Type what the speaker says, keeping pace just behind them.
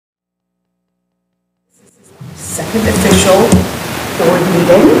second official board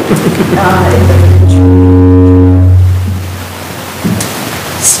meeting.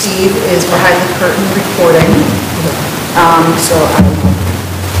 Steve is behind the curtain recording, so I will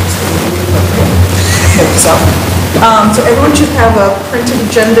so everyone should have a printed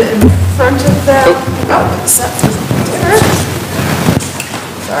agenda in front of them. Oh,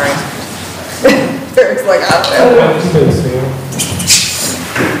 sorry. Eric's like, I don't know.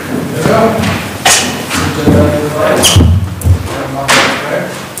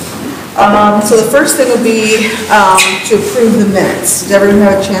 So the first thing would be to approve the minutes. Did everyone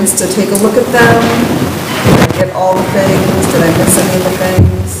have a chance to take a look at them? Did I get all the things? Did I miss any of the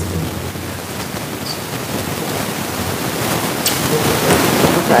things?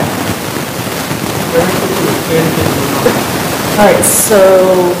 Okay. All right, so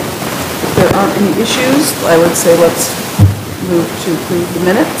if there aren't any issues, I would say let's move to approve the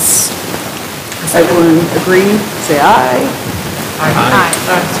minutes. Everyone agree? Say aye. Aye.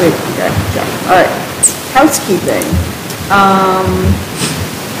 Sweet. Okay. Yeah. All right. Housekeeping.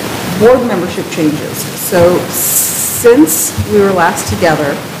 Board membership changes. So since we were last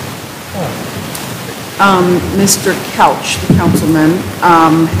together, Mr. Couch, the councilman,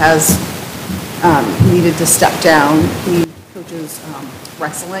 has needed to step down. He coaches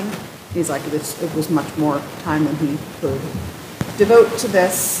wrestling. He's like, it was much more time than he could devote to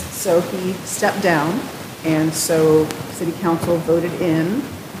this, so he stepped down, and so City Council voted in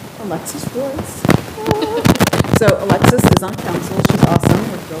Alexis Woods. So Alexis is on council. She's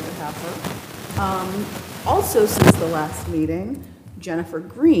awesome. We're thrilled to have her. Also, since the last meeting, Jennifer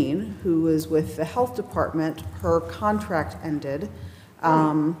Green, who was with the health department, her contract ended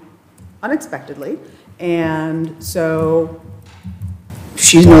unexpectedly, and so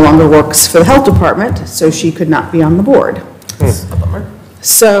she no longer works for the health department, so she could not be on the board.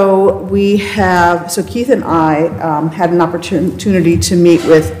 So so Keith and I had an opportunity to meet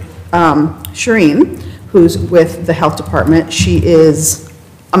with Shireen, who's with the health department. She is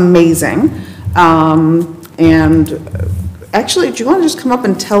amazing. And actually, do you want to just come up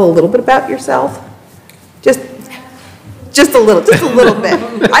and tell a little bit about yourself? Just a little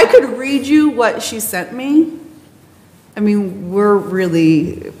bit. I could read you what she sent me. I mean, we're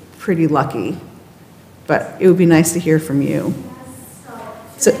really pretty lucky, but it would be nice to hear from you.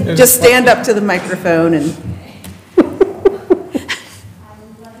 So just stand up to the microphone and.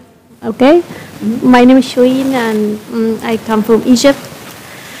 Okay, my name is Shireen, and I come from Egypt.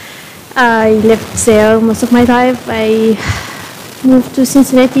 I lived there most of my life. I moved to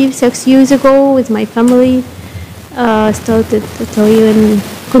Cincinnati 6 years ago with my family. Started a career and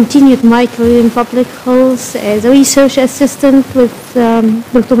continued my career in public health as a research assistant with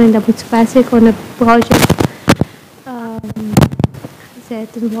Dr. Linda Butspasek on a project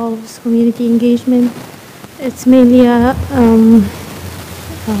that involves community engagement. It's mainly a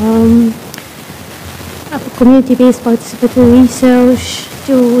community-based participatory research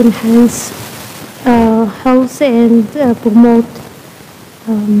to enhance health and promote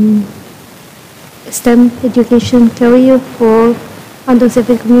STEM education career for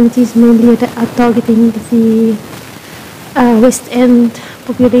underserved communities, mainly targeting the West End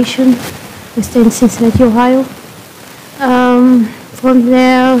population, West End Cincinnati, Ohio. From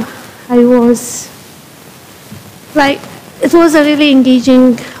there, it was a really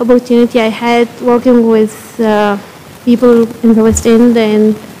engaging opportunity I had working with people in the West End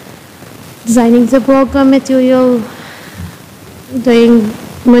and designing the program material, doing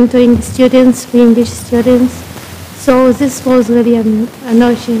mentoring students, re-engage students. So this was really a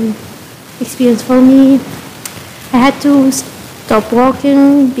nourishing experience for me. I had to stop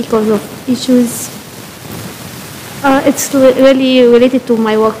working because of issues. It's really related to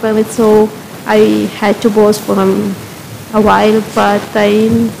my work permit, so I had to pause for a while, but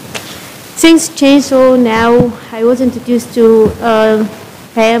things changed, so now I was introduced to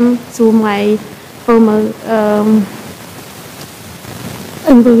PAM through my former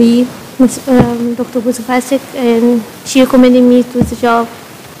employee, Dr. Butspasek, and she recommended me to the job.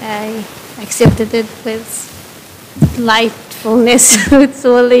 I accepted it with lightfulness. It's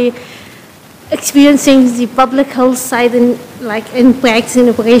really experiencing the public health side in practice and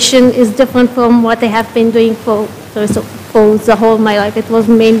operation is different from what I have been doing for the whole of my life. It was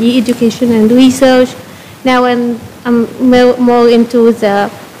mainly education and research. Now I'm more into the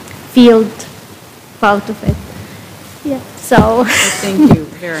field part of it. Yeah, so. Thank you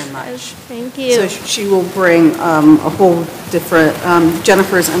very much. Thank you. So she will bring a whole different,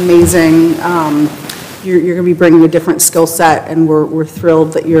 Jennifer's amazing. You're going to be bringing a different skill set, and we're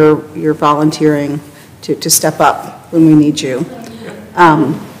thrilled that you're volunteering to step up when we need you.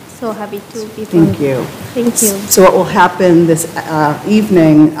 So happy to be Thank you. Thank you. So what will happen this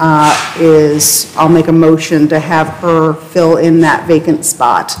evening is I'll make a motion to have her fill in that vacant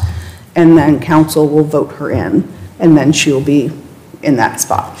spot, and then council will vote her in, and then she'll be in that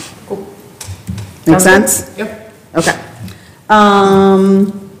spot. Cool. Make Sounds sense? good. Yep. Okay.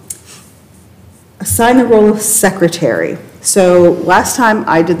 Assign the role of secretary. So last time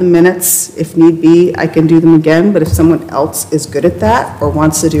I did the minutes, if need be, I can do them again, but if someone else is good at that, or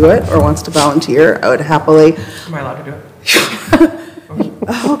wants to do it, or wants to volunteer, I would happily. Am I allowed to do it?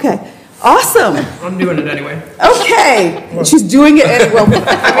 Okay, awesome. I'm doing it anyway. Okay, she's doing it anyway.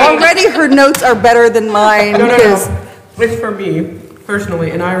 Already her notes are better than mine. No. because- It's for me personally,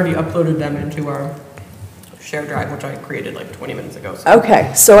 and I already uploaded them into our shared drive, which I created like 20 minutes ago. So,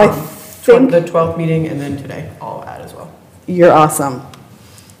 Okay, so I think the 12th meeting and then today, I'll add as well. you're awesome.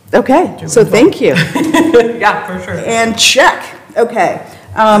 Okay, so thank you. Yeah, for sure. And check, okay.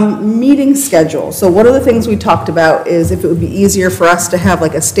 Meeting schedule. So one of the things we talked about is if it would be easier for us to have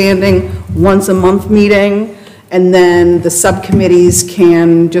like a standing once-a-month meeting, and then the subcommittees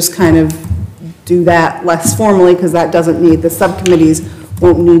can just kind of do that less formally, because that doesn't need, the subcommittees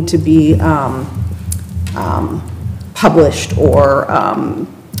won't need to be published or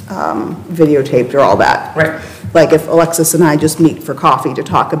videotaped or all that. Right. Like if Alexis and I just meet for coffee to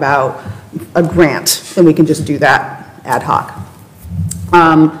talk about a grant, then we can just do that ad hoc.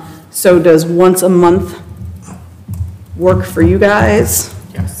 So does once a month work for you guys?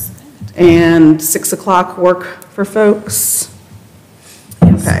 Yes. And 6 o'clock work for folks?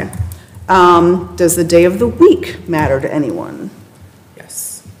 Yes. Okay. Does the day of the week matter to anyone?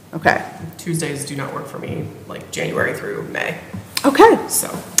 Yes. Okay. Tuesdays do not work for me, like January through May. Okay. So,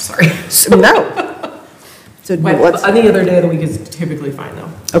 sorry. So, no. So let's, Any other day of the week is typically fine though.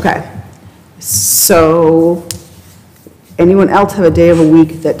 okay. So anyone else have a day of a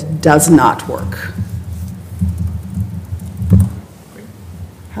week that does not work?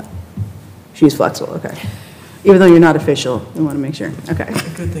 She's flexible, okay. Even though you're not official, we want to make sure. Okay.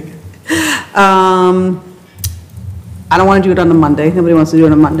 Good thinking. I don't want to do it on a Monday. Nobody wants to do it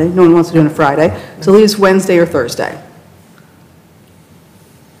on a Monday. No one wants to do it on a Friday. So leave us Wednesday or Thursday.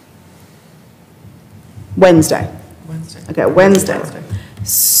 Wednesday. Wednesday. Okay, Wednesday.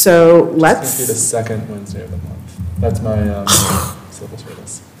 So Let's do the let's, second Wednesday of the month. That's my civil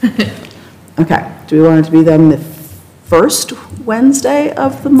service. okay. Do we want it to be then the first Wednesday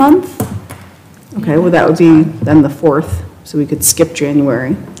of the month? Okay, well, that would be then the 4th, so we could skip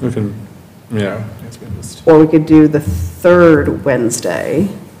January. We can, yeah, I guess we just, Or we could do the 3rd Wednesday,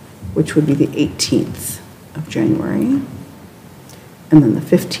 which would be the 18th of January. And then the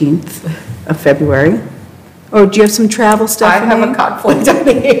 15th of February. Oh, do you have some travel, I Stephanie? have a conflict on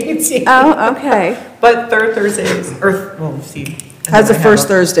the 18th. Oh, okay. But third Thursdays, or, well, see. How's the I have first a-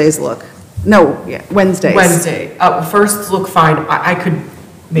 Thursdays look? No, yeah, Wednesdays. Wednesday. First look fine. I could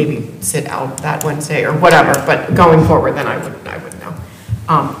maybe sit out that Wednesday or whatever, but going forward, then I wouldn't know.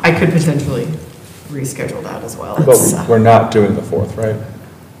 I could potentially reschedule that as well. It's, but we're not doing the 4th, right?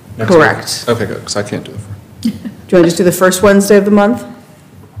 Next week? Correct. Okay, good, because I can't do the 4th. Do you want to just do the first Wednesday of the month?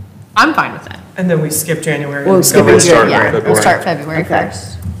 I'm fine with that. And then we skip January. We'll and skip go it, into start February. Yeah, we'll February. start February Okay.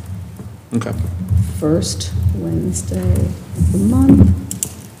 1st. Okay. First Wednesday of the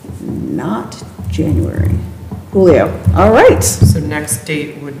month, not January. Julio, all right. So next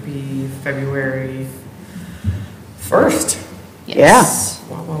date would be February 1st. Yes.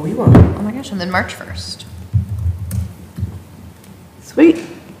 What we want. Oh my gosh, and then March 1st. Sweet.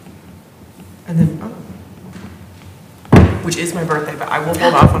 And then, which is my birthday, but I will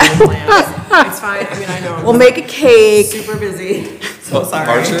hold off on my plans. It's fine. I mean, I know. We'll make a cake. Super busy. So sorry.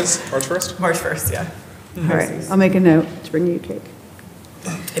 March is? March 1st? March 1st, yeah. All right, I'll make a note to bring you a cake.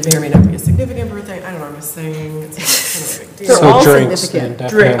 It may or may not be a significant birthday. I don't know. I'm just saying it's kind of a big deal. They're all drinks, significant. then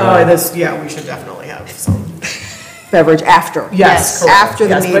Drink. definitely. Yeah, we should definitely have some. Beverage after. Yes, correct. After the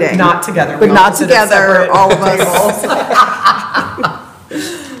Yes, meeting. but not together. But We all not sit at together, separate all of us. tables.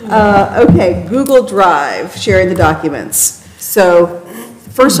 Okay, Google Drive, sharing the documents. So,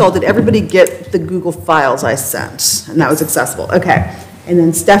 first of all, did everybody get the Google files I sent? And that was accessible, okay. And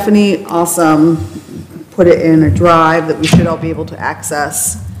then Stephanie, awesome, put it in a drive that we should all be able to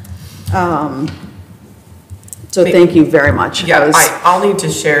access. So thank you very much. Yeah, I'll need to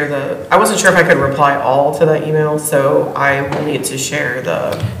share I wasn't sure if I could reply all to that email, so I will need to share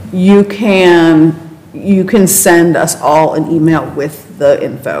You can send us all an email with the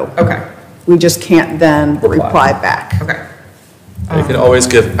info. Okay, We just can't then reply back. okay. You can always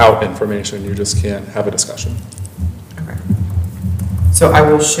give out information, you just can't have a discussion. Okay. So I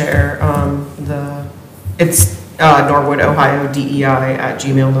will share Norwood, Ohio,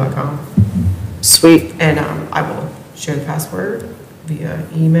 DEI@gmail.com. Sweet. And I will share the password via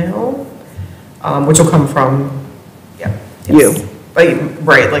email, which will come from, yes. You. But,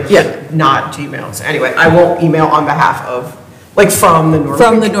 right, like, Yeah. not Gmail. So anyway, I won't email on behalf of, like, from the Norwood.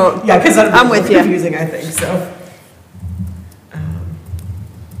 From the Norwood. Yeah, because I'm with you. confusing, I think, so.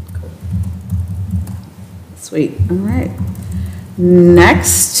 Cool. Sweet, all right.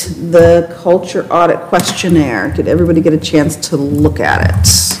 Next, the culture audit questionnaire. Did everybody get a chance to look at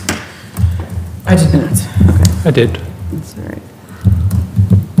it? I did not. I did. That's all right.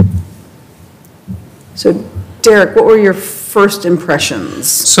 So Derek, what were your first impressions?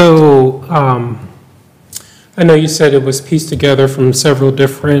 So, I know you said it was pieced together from several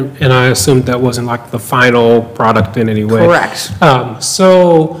different, and I assumed that wasn't like the final product in any way. Correct.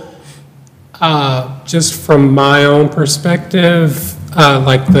 Just from my own perspective,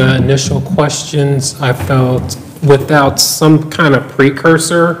 like the initial questions, I felt without some kind of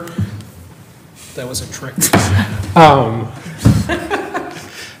precursor, that was a trick,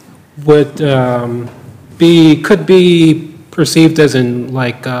 could be perceived as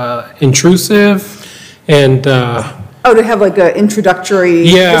intrusive and, Oh, to have like a introductory,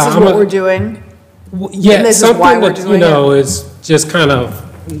 Yeah, this is what we're doing? yeah, And this is why something we're that, doing it? is just kind of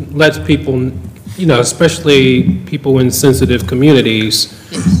lets people, especially people in sensitive communities,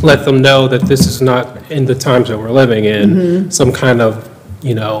 let them know that this is not in the times that we're living in, some kind of,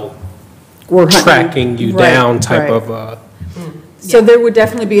 We're hunting- tracking you right, down type right. of, So there would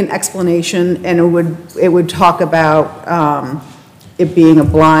definitely be an explanation, and it would talk about it being a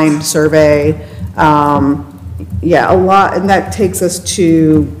blind survey. Yeah, a lot, and that takes us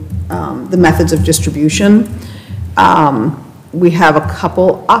to the methods of distribution. We have a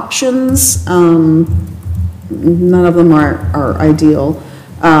couple options. None of them are ideal.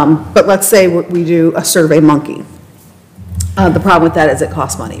 But let's say we do a Survey Monkey. The problem with that is it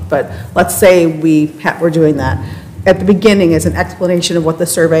costs money, but let's say we're doing that. At the beginning is an explanation of what the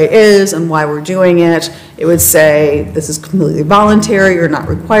survey is and why we're doing it. It would say, this is completely voluntary, you're not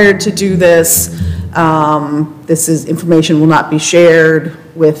required to do this. This is information will not be shared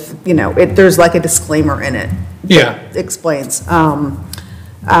with, there's like a disclaimer in it. Yeah. That explains.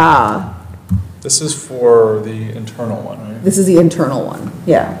 This is for the internal one, right? This is the internal one,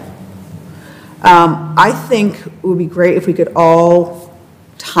 yeah. I think it would be great if we could all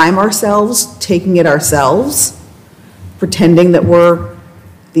time ourselves, taking it ourselves, pretending that we're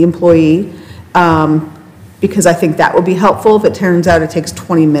the employee, because I think that would be helpful. If it turns out it takes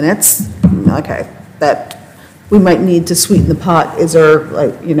 20 minutes, okay, that we might need to sweeten the pot. Is there,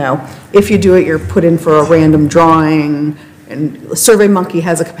 if you do it, you're put in for a random drawing, and SurveyMonkey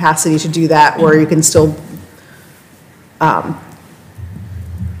has a capacity to do that where you can still,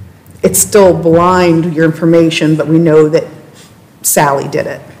 it's still blind, your information, but we know that Sally did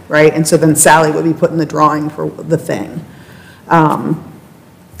it, right? And so then Sally would be put in the drawing for the thing.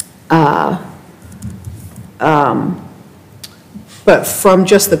 But from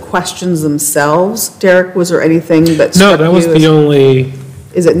just the questions themselves, Derek, was there anything that struck no, that was you the as- only,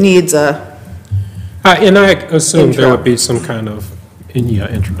 Is it needs a, and I assumed there Intro. would be some kind of,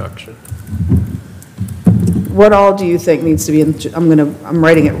 introduction. what all do you think needs to be in, I'm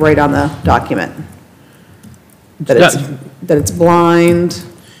writing it right on the document. That it's blind,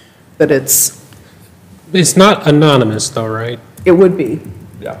 that it's, It's not anonymous though, right? it would be.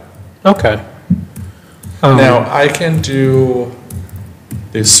 Yeah. Okay. Now, I can do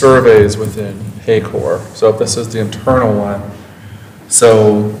these surveys within Paycor. So if this is the internal one,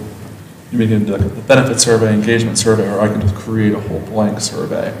 so you can do like the benefit survey, engagement survey, or I can just create a whole blank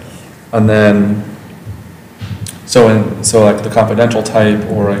survey. And then, so like the confidential type,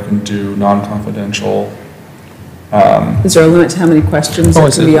 or I can do non-confidential. Is there a limit to how many questions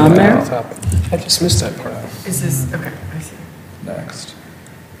that can be on there? I just missed that part. Is this, okay, I see. Next.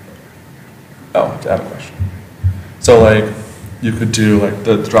 Oh, to add a question. So like, you could do like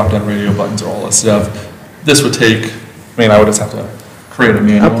the drop-down radio buttons or all this stuff. This would take, I would just have to create a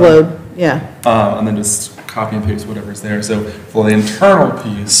manual. Upload, yeah. And then just copy and paste whatever's there. So for the internal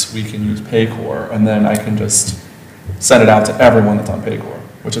piece, we can use Paycor, and then I can just send it out to everyone that's on Paycor,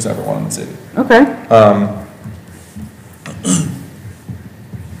 which is everyone in the city. Okay.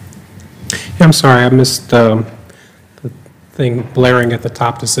 I'm sorry, I missed the thing blaring at the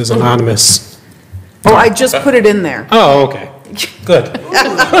top that says anonymous. Oh, I just put it in there. Oh, okay. Good.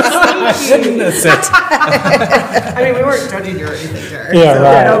 That's it. I mean, we weren't judging you or anything, Jared. Yeah, so-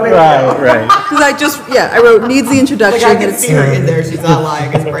 right. Because I wrote needs the Like, introduction. I that can it's see her in there, she's not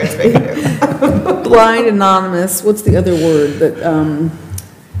lying, it's brand spanking new. blind, anonymous, what's the other word that,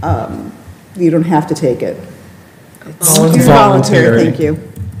 you don't have to take it? Voluntary, Voluntary. thank you.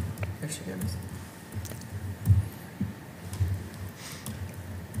 There she goes.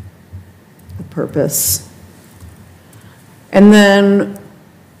 The purpose. And then,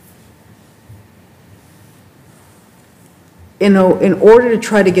 in order to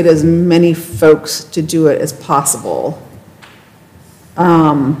try to get as many folks to do it as possible,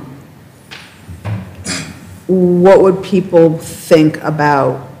 what would people think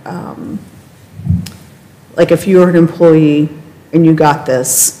about, like if you're an employee and you got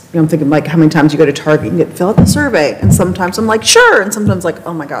this, I'm thinking like how many times you go to Target and get, fill out the survey, and sometimes I'm like, sure, and sometimes like,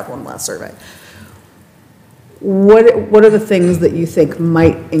 oh my God, one last survey. What are the things that you think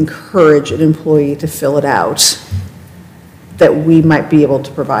might encourage an employee to fill it out that we might be able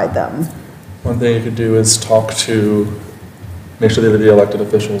to provide them? One thing you could do is talk to, make sure that the elected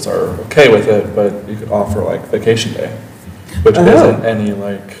officials are okay with it, but you could offer like vacation day, which isn't any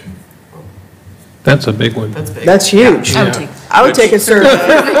like. That's a big one. That's big. That's huge. I would take. I would take a survey.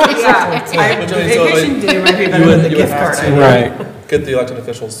 Vacation day might be better than the You would gift have card. to Right. get the elected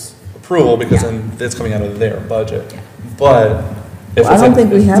officials' approval, because then it's coming out of their budget. But if I it's don't a-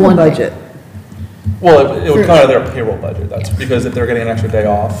 think we have a One day. budget. Well, it would come out of their payroll budget, that's because if they're getting an extra day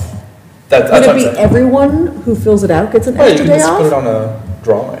off, that's Would what it I'm be saying. everyone who fills it out gets an Well, you extra can day just put it off? on a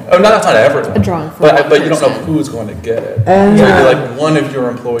drawing. Oh, no, that's not everyone. A drawing for But, one but you don't know person. who's going to get it. Oh. So it'd be like, one of your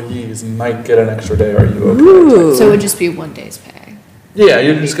employees might get an extra day, are you okay? Ooh. So it would just be one day's pay. Yeah,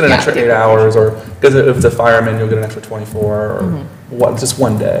 you just get an Yeah. extra 8 hours, or, because if it's a fireman, you'll get an extra 24, or one, just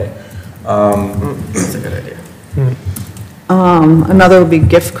one day. That's a good idea. Another would be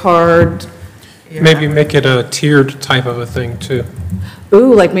gift card. Yeah. Maybe make it a tiered type of a thing too.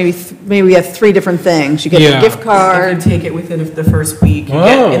 Ooh, like maybe we have 3 different things. You get the Yeah. gift If card. you take it within the first week, you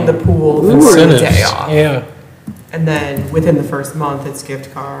get in the pool for the Incentives. day off. Yeah. And then within the first month, it's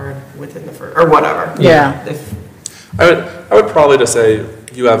gift card, within the first, or whatever. Yeah. If, I would probably just say,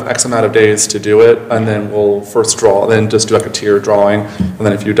 you have X amount of days to do it, and then we'll first draw, then just do like a tier drawing, and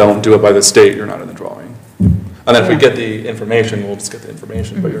then if you don't do it by this date, you're not in the drawing. And then if we get the information, we'll just get the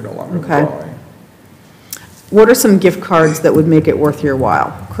information, but you're no longer in the Okay. drawing. What are some gift cards that would make it worth your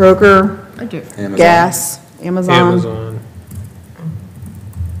while? Kroger, I do. Amazon. gas, Amazon? Amazon.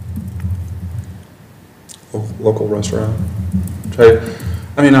 Local restaurant. Try,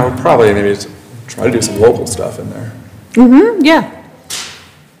 I mean, I would probably maybe try to do some local stuff in there. Mm-hmm, yeah.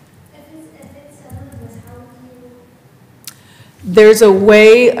 There's a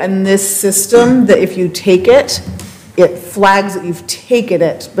way in this system that if you take it, it flags that you've taken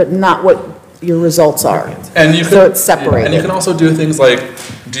it, but not what your results are. And you So can, it's separated. And you can also do things like,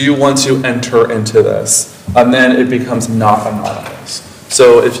 do you want to enter into this? And then it becomes not anonymous.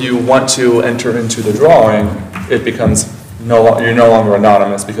 So if you want to enter into the drawing, it becomes you're no longer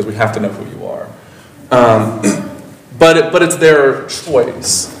anonymous, because we have to know who you are. But it's their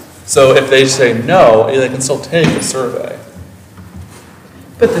choice. So if they say no, they can still take a survey.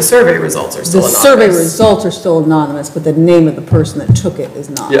 but the survey results are The still anonymous. survey results are still anonymous, but the name of the person that took it is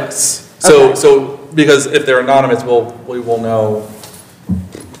not. Yes. Okay. So because if they're anonymous, we will know.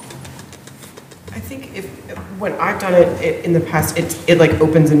 I think when I've done it in the past, it like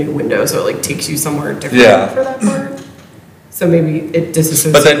opens a new window, so it like takes you somewhere different Yeah. for that part. So maybe it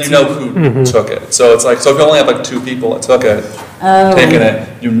disassociates. But then you know who took it. So it's like, so if you only have like 2 people that took it, Oh. taken it,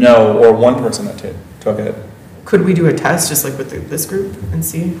 you know, or 1 person that took it. Could we do a test, just like with this group, and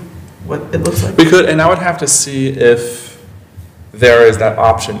see what it looks like? We could, and I would have to see if there is that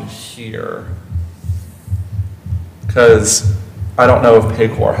option here. Because I don't know if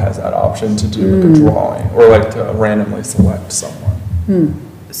Paycor has that option to do like a drawing, or like to randomly select someone.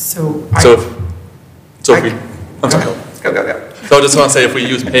 So So if we, I'm sorry. Go. So I just want to say, if we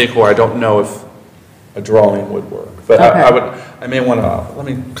use Paycor, I don't know if a drawing would work. But Okay. I may want to, let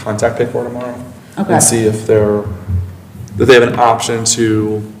me contact Paycor tomorrow. Okay. And see if they have an option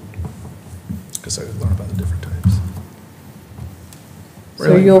to, because I could learn about the different types.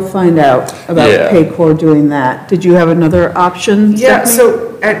 So you'll find out about Yeah. Paycor doing that. Did you have another option, Yeah,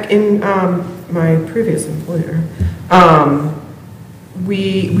 Stephanie? so in my previous employer,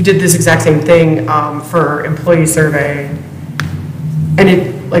 we did this exact same thing for employee survey. And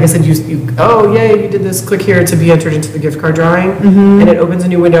it, like I said, oh, yay, you did this, click here to be entered into the gift card drawing. And it opens a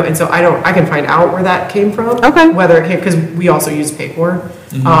new window, and so I can find out where that came from. Okay. Whether it came, because we also use Paycor.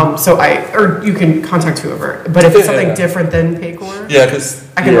 So or you can contact whoever, but if it's something Yeah. different than Paycor. Yeah, because.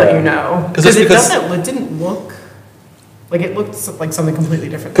 I can let you know. 'Cause Because it's it didn't look, like it looked like something completely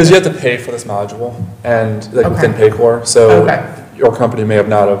different. Because you have to pay for this module, and like Okay. within Paycor, so Okay. your company may have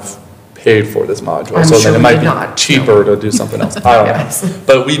not have paid for this module. I'm So sure then it we might did be not, cheaper to do something else. I don't Yes. know.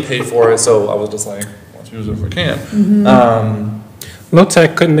 But we paid for it, so I was just like, let's use it if we can.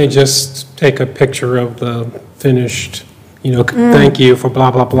 Low-tech, couldn't they just take a picture of the finished, thank you for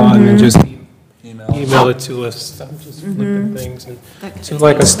blah, blah, blah, and then just email it to us? I'm just flipping things and to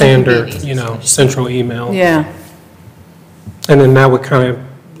like a standard, central email. Yeah, And then that would kind of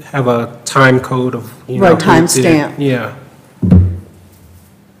have a time code of, Right, who did it. timestamp. Yeah.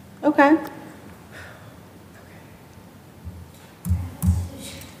 okay.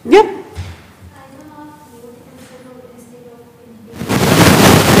 Yep.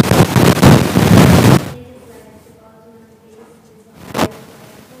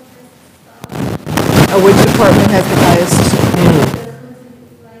 Which department has the highest?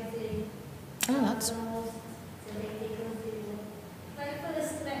 Oh, that's, I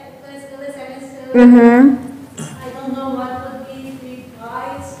don't know what would be the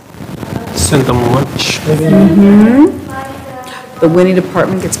price. Send them lunch, maybe? The Winnie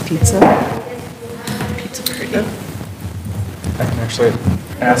department gets pizza. I can actually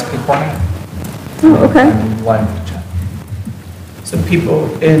ask people now. Oh, okay. I'm live to chat. So people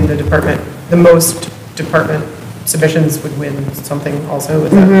in the department, the most department submissions would win something also,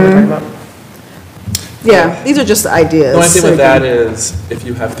 is that what we're talking about? Yeah, these are just ideas. The only thing with that is if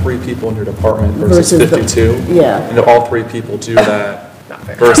you have 3 people in your department versus Versus the- 52. yeah. And all 3 people do that Not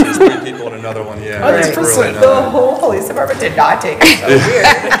fair. versus 3 people in another one, yeah. Oh, it's that's really the not. whole police department did not take it, so weird.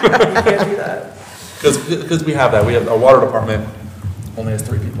 You can't do that. Because we have that. We have, our water department only has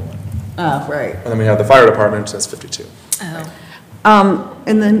 3 people in it. Oh, right. And then we have the fire department, which has 52.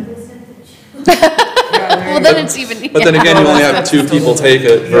 And then, well, then it's even. But then again, you only have 2 people take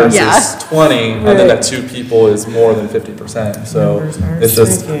it versus Yeah. 20, and then that 2 people is more than 50%. So it's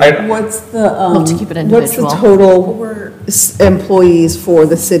just, what's the, Love to keep it what's the individual. total employees for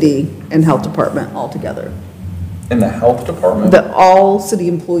the city and health department altogether? in the health department? The all city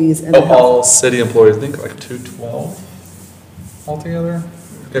employees and the Oh, health. all city employees, I think like 212 altogether,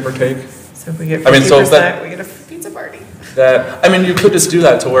 give or take. So if we get I mean, so 50%, that- we get a pizza party. That, I mean, you could just do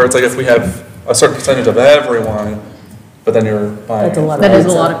that to where it's like if we have a certain percentage of everyone, but then you're buying. That's a lot of That is a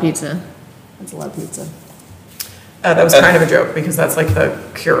pizza. lot of pizza. That's a lot of pizza. That was kind of a joke, because that's like the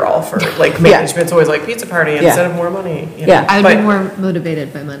cure-all for, like, management's always like, pizza party instead of more money. You know? Yeah. I'd be But- more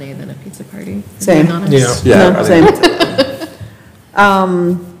motivated by money than a pizza party, to Same. be honest. Yeah. Yeah, No, I same. think-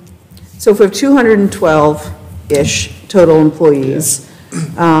 So if we have 212-ish total employees,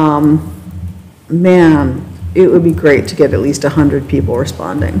 man, it would be great to get at least 100 people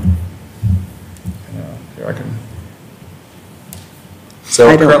responding. Yeah, here I can. So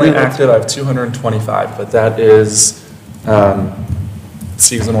I don't currently know. active, I have 225, but that is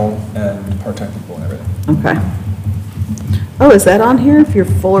seasonal and part-time people and everything. Okay. Oh, is that on here, if you're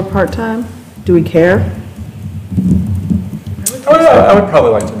full or part-time? Do we care? I would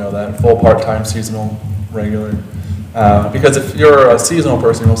probably like to know that, full, part-time, seasonal, regular. Because if you're a seasonal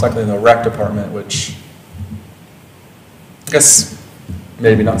person, you're most likely in the rec department, which I guess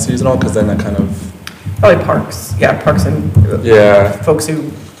maybe not seasonal, because then that kind of, Probably parks, yeah, parks and yeah. folks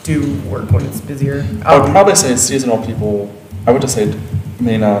who do work when it's busier. I would probably say seasonal people, I would just say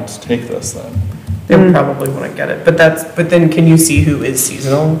may not take this then. They would probably want to get it, but then can you see who is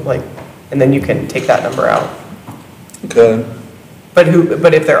seasonal, like, and then you can take that number out? Good. But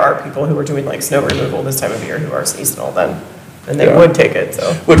if there are people who are doing like snow removal this time of year who are seasonal, then they Yeah. would take it,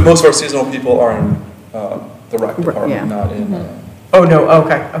 so. Which most of our seasonal people are in the rec Yeah. department, not in, Oh, no,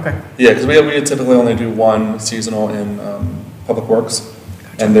 okay. yeah, because we typically only do one seasonal in Public Works,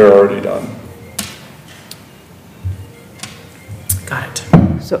 and they're already done. Got it.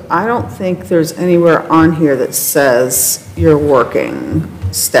 So I don't think there's anywhere on here that says your working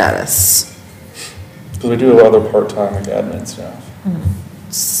status. Because we do have other part-time like admin staff.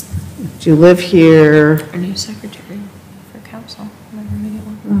 Do you live here? Our new secretary for council, whenever we get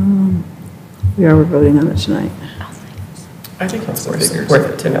one. We are voting on it tonight. I think it's That's the figures. worth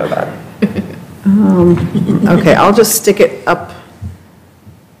it to know that. Okay, I'll just stick it up.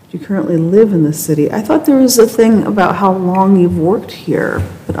 Do you currently live in the city? I thought there was a thing about how long you've worked here,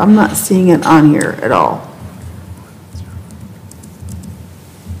 but I'm not seeing it on here at all.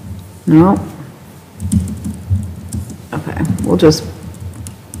 No? Okay, we'll just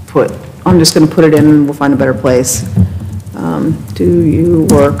I'm just gonna put it in and we'll find a better place. Do you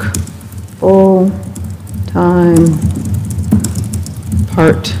work full-time,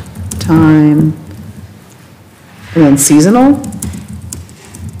 part-time, and then seasonal?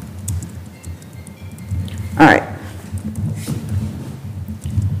 All right.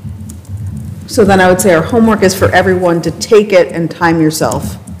 So then I would say our homework is for everyone to take it and time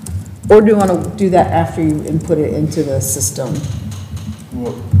yourself. Or do you want to do that after you input it into the system,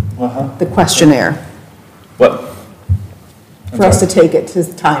 Uh-huh. the questionnaire? What? For us to take it, to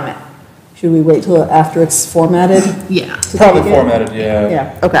time it? Should we wait till after it's formatted? Yeah. to Probably take it? formatted, yeah.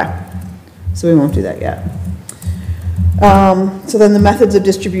 Yeah, okay. So we won't do that yet. So then the methods of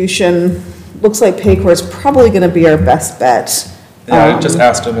distribution, looks like Paycor is probably going to be our best bet. Yeah, I just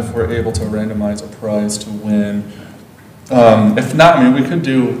asked him if we're able to randomize a prize to win. If not, I mean, we could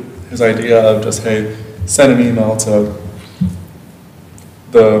do his idea of just, hey, send an email to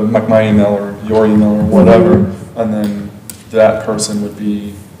my email or your email or whatever, and then that person would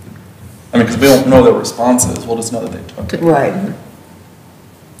be, I mean, because we don't know their responses, we'll just know that they took it. Right.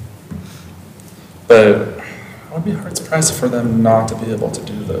 But I'd be hard surprised for them not to be able to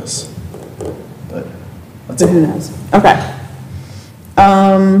do this. But that's But who knows? Okay.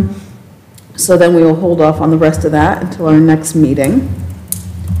 So then we will hold off on the rest of that until our next meeting.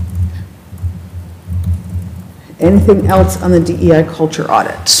 Anything else on the DEI culture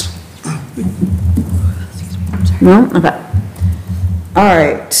audit? No? Okay. All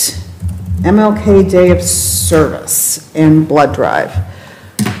right. MLK Day of Service and blood drive.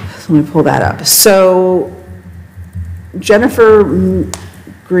 So let me pull that up. So Jennifer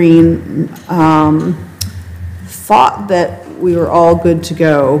Green thought that we were all good to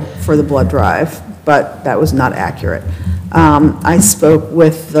go for the blood drive, but that was not accurate. I spoke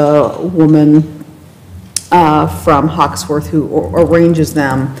with the woman from Hawksworth who arranges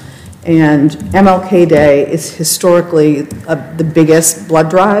them, and MLK Day is historically the biggest blood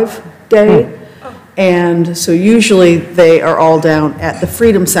drive day, and so usually they are all down at the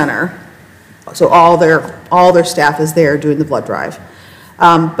Freedom Center, so all their staff is there doing the blood drive.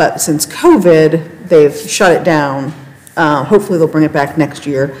 But since COVID, they've shut it down. Hopefully they'll bring it back next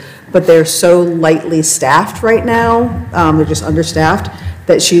year, but they're so lightly staffed right now, they're just understaffed,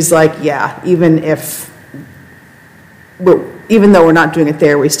 that she's like, yeah, even though we're not doing it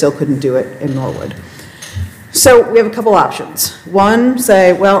there, we still couldn't do it in Norwood. So we have a couple options. One,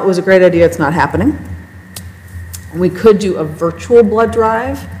 say, well, it was a great idea, it's not happening. We could do a virtual blood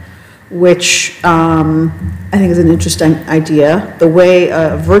drive, which I think is an interesting idea. The way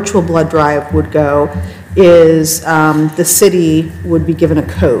a virtual blood drive would go is the city would be given a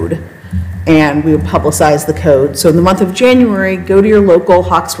code, and we would publicize the code. So in the month of January, go to your local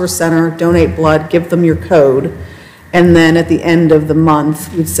Hawksworth Center, donate blood, give them your code, and then at the end of the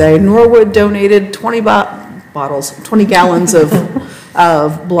month, we'd say, Norwood donated 20 gallons of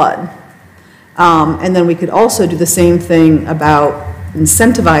blood. And then we could also do the same thing about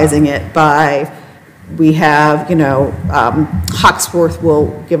incentivizing it by, we have, Hawksworth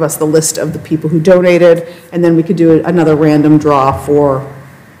will give us the list of the people who donated, and then we could do another random draw for,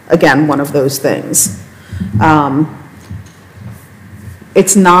 again, one of those things.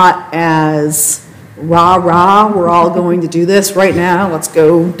 It's not as rah-rah, we're all going to do this right now, let's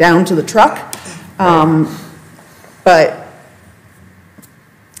go down to the truck. But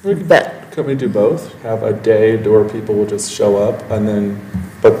Could we do both? Have a day where people will just show up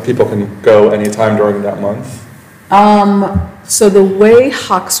but people can go anytime during that month? So the way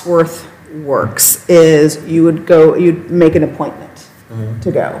Hawksworth works is you'd make an appointment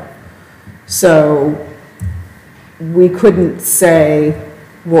to go. So we couldn't say,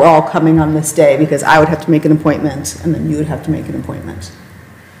 we're all coming on this day, because I would have to make an appointment and then you would have to make an appointment.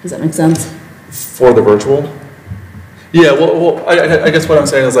 Does that make sense? For the virtual? Yeah, well, I guess what I'm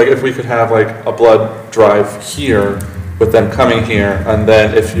saying is, like, if we could have like a blood drive here with them coming here, and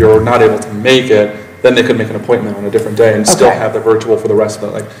then if you're not able to make it, then they could make an appointment on a different day and still have the virtual for the rest of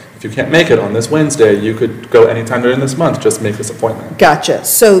it. Like, if you can't make it on this Wednesday, you could go anytime during this month, just make this appointment. Gotcha.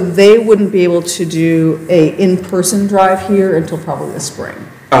 So they wouldn't be able to do a in-person drive here until probably the spring.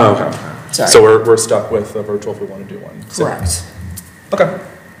 Oh, okay. Sorry. So we're stuck with a virtual if we want to do one. Correct. Okay.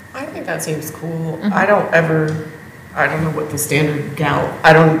 I think that seems cool. I don't know what the standard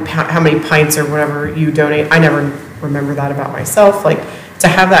how many pints or whatever you donate. I never remember that about myself. Like, to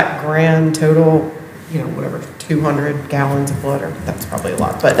have that grand total, 200 gallons of blood, or that's probably a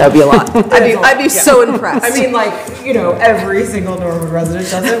lot, but. That'd be a lot. I'd be so impressed. I mean, every single Norwood resident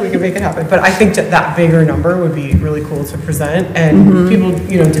does it, we can make it happen. But I think that bigger number would be really cool to present, and people,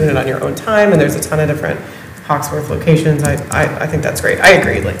 doing it on your own time, and there's a ton of different Hawksworth locations. I think that's great. I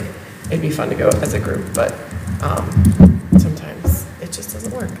agree, it'd be fun to go as a group, but sometimes it just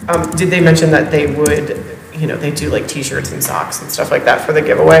doesn't work. Did they mention that they would, they do t-shirts and socks and stuff like that for the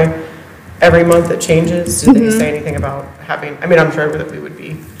giveaway every month? It changes. Did they say anything about having, I'm sure that we would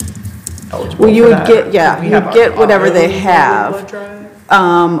be eligible. Well, you for would that. get whatever they have.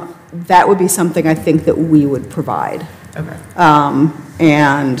 That would be something I think that we would provide. Okay.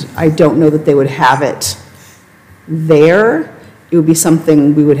 And I don't know that they would have it there. it would be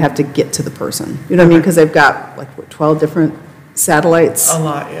something we would have to get to the person. You know what I mean? Because they've got, like, what, 12 different satellites? A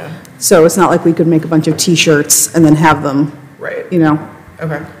lot, yeah. So it's not like we could make a bunch of T-shirts and then have them, Right. you know?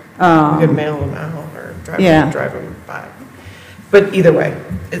 Okay. We could mail them out or Yeah. drive them by. But either way,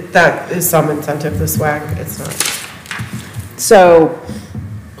 that is some incentive, the swag, it's not. So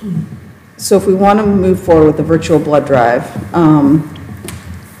if we want to move forward with the virtual blood drive,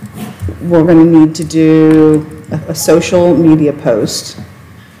 we're going to need to do a social media post.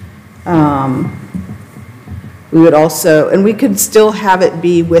 We would also, and we could still have it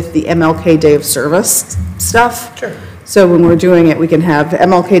be with the MLK Day of Service stuff. Sure. So when we're doing it, we can have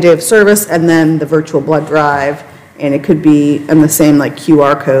MLK Day of Service and then the virtual blood drive, and it could be in the same like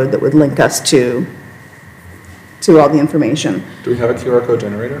QR code that would link us to all the information. Do we have a QR code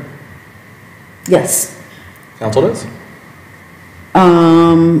generator? Yes. Council does?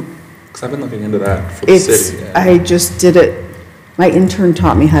 Because I've been looking into that for the city. and- I just did it, my intern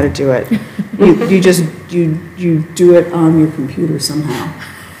taught me how to do it. You do it on your computer somehow.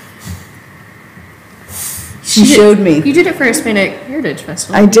 She showed me. You did it for Hispanic Heritage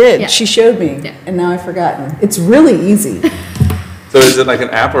Festival. I did, Yeah. she showed me, Yeah. and now I've forgotten. It's really easy. So is it like an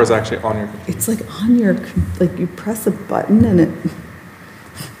app or is it actually on your computer? It's like on your, like you press a button and it,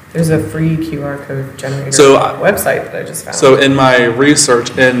 There's a free QR code generator So, website that I just found. So in my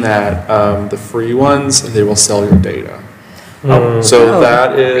research in that, the free ones, they will sell your data. So Oh.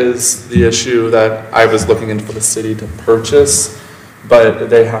 that is the issue that I was looking into for the city to purchase, but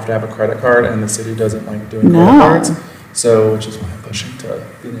they have to have a credit card and the city doesn't like doing credit No. cards. So, which is why I'm pushing to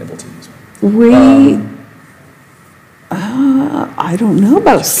being able to use one. I don't know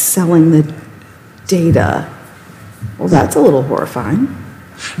about selling the data. Well, that's a little horrifying.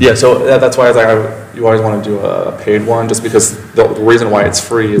 Yeah, so that's why I was like, you always want to do a paid one, just because the reason why it's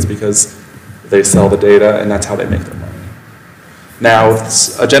free is because they sell the data and that's how they make their money. Now,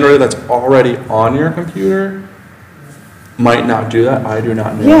 a generator that's already on your computer might not do that. I do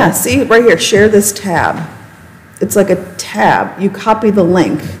not know. Yeah, see, right here, share this tab. It's like a tab. You copy the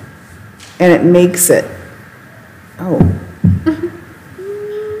link and it makes it, oh.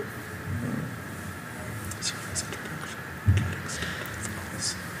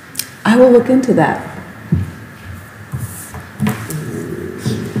 I will look into that.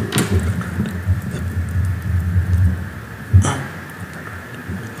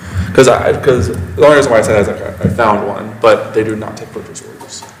 Because the only reason why I said that is like I found one, but they do not take purchase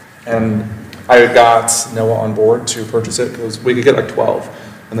orders. And I got Noah on board to purchase it because we could get like 12,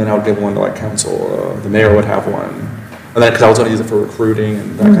 and then I would give one to like council. The mayor would have one, and then because I was going to use it for recruiting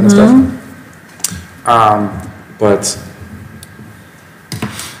and that kind of stuff.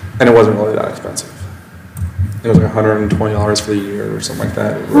 And it wasn't really that expensive. It was like $120 for the year or something like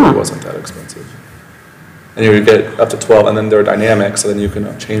that. It really wasn't that expensive. And you would get up to 12, and then they're dynamic, so then you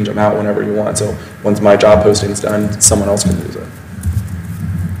can change them out whenever you want. So once my job posting's done, someone else can use it.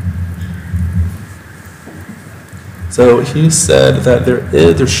 So he said that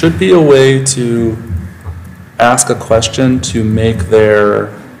there should be a way to ask a question to make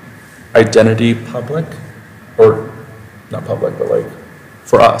their identity public, or not public, but like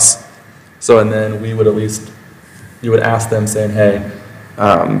for us. So, and then we would at least, you would ask them saying, hey,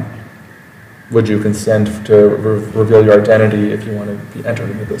 would you consent to reveal your identity if you want to be entered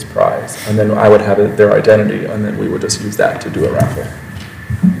into this prize? And then I would have their identity, and then we would just use that to do a raffle.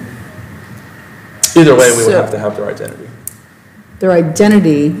 Either way, we would have to have their identity. Their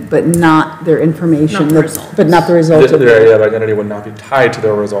identity, but not their information. Not the results. But not the result of Their identity would not be tied to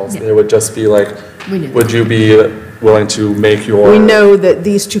their results. Yeah. It would just be like, We knew. would you be willing to make your... We know that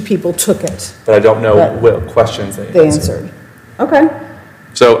these two people took it. But I don't know But what questions they They answered. answered. Okay.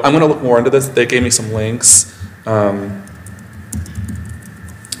 So I'm going to look more into this. They gave me some links. And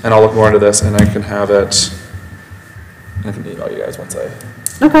I'll look more into this, and I can have it... I can email you guys once I...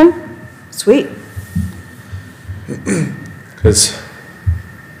 Okay. Sweet. Because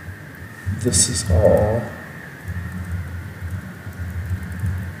this is all...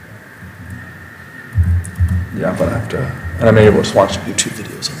 Yeah, I'm going to have to... And I may be able to just watch YouTube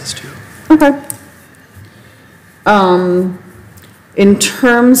videos on this too. Okay. In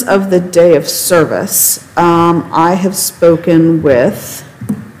terms of the day of service, I have spoken with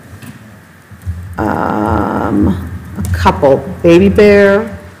a couple, Baby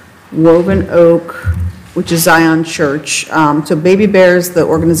Bear, Woven Oak, which is Zion Church. So Baby Bear is the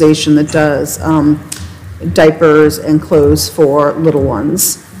organization that does diapers and clothes for little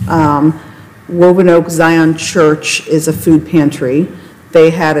ones. Woven Oak Zion Church is a food pantry. They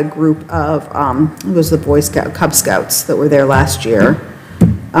had a group of, it was the Boy Scout, Cub Scouts that were there last year.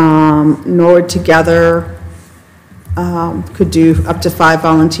 Norwood Together could do up to 5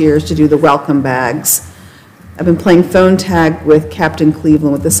 volunteers to do the welcome bags. I've been playing phone tag with Captain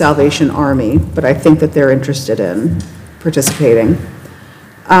Cleveland with the Salvation Army, but I think that they're interested in participating.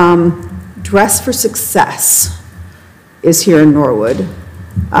 Dress for Success is here in Norwood.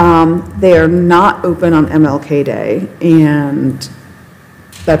 They are not open on MLK Day, and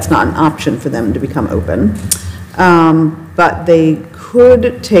that's not an option for them to become open. But they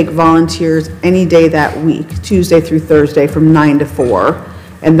could take volunteers any day that week, Tuesday through Thursday from 9 to 4,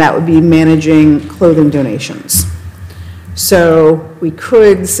 and that would be managing clothing donations. So we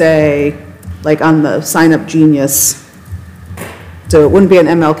could say, like on the Sign Up Genius, so it wouldn't be an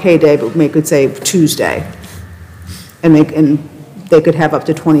MLK Day, but we could say Tuesday, and they could have up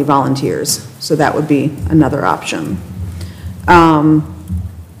to 20 volunteers, so that would be another option.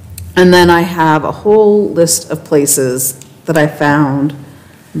 And then I have a whole list of places that I found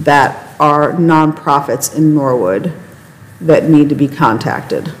that are nonprofits in Norwood that need to be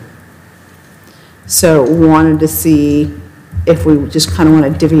contacted. So wanted to see if we just kind of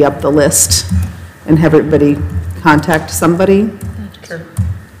want to divvy up the list and have everybody contact somebody. Sure.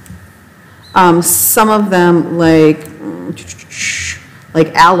 Some of them, like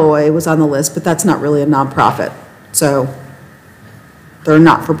Alloy was on the list, but that's not really a nonprofit. So they're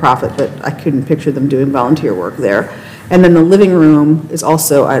not for profit, but I couldn't picture them doing volunteer work there. And then the Living Room is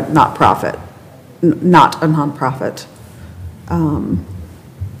also a not-profit, not a nonprofit.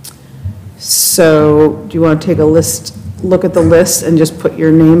 So do you want to take a list, look at the list and just put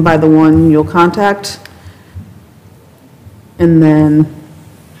your name by the one you'll contact? And then,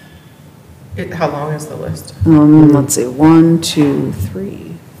 How long is the list? let's see, 1, 2,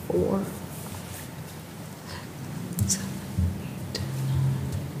 3, 4.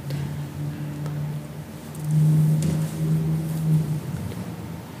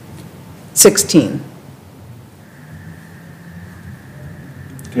 16.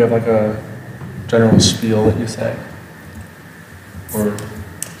 Do you have like a general spiel that you say? Or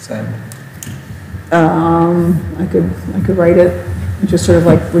send? I could write it, just sort of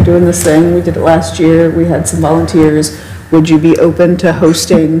like, we're doing this thing, we did it last year, we had some volunteers. Would you be open to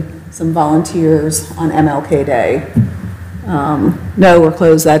hosting some volunteers on MLK Day? No, we're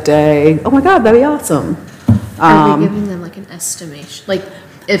closed that day. Oh my God, that'd be awesome. Are we giving them like an estimation? Like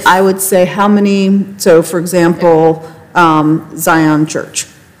if I would say how many, so for example, Zion Church,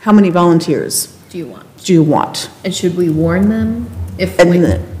 how many volunteers do you want? do you want? And should we warn them if And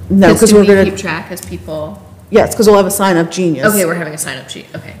like, no, because we're do we gonna, keep track as people? yes, because we'll have a sign-up genius. Okay, we're having a sign up sheet.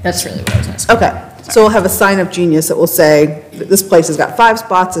 Okay, that's really what I was asking. Okay, so we'll have a sign-up genius that will say, this place has got 5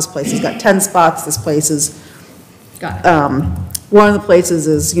 spots, this place has got 10 spots, this place is, Got it. one of the places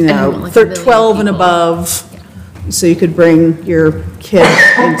is, you And we know, want, like, a million 12 and people. above, Yeah. so you could bring your kid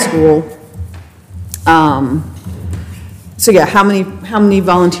in school. So yeah, how many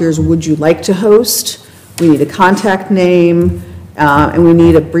volunteers would you like to host? We need a contact name, and we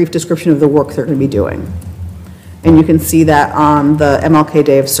need a brief description of the work they're gonna be doing. And you can see that on the MLK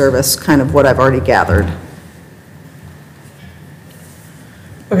Day of Service, kind of what I've already gathered.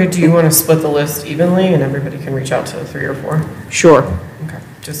 Okay, do you want to split the list evenly and everybody can reach out to 3 or 4? Sure. Okay,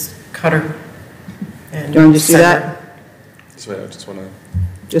 just cut her. And Do you want to just do send that? her. So I just want to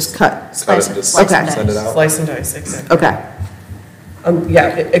Just cut. cut Slice it, it- just slice and send it dice. out. Slice and dice, exactly. Okay, Yeah,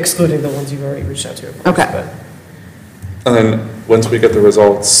 excluding the ones you've already reached out to, of course, Okay. but- And then, once we get the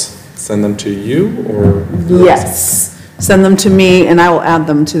results, send them to you, or? yes. Send them to me, and I will add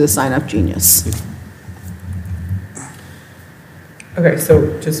them to the sign-up genius. Okay,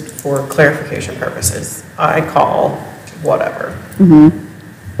 so just for clarification purposes, I call whatever.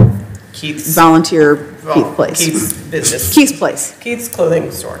 Keith's. Volunteer Keith Place. Keith's business. Keith's Place. Keith's clothing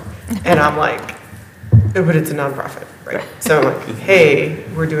store. And I'm like, oh, but it's a nonprofit, right? So I'm like, hey,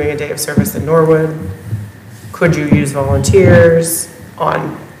 we're doing a day of service in Norwood. Could you use volunteers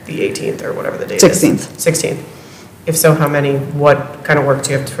on the 18th or whatever the date is? 16th. 16th. If so, how many? What kind of work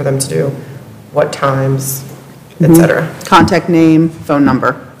do you have for them to do? What times, et cetera? Contact name, phone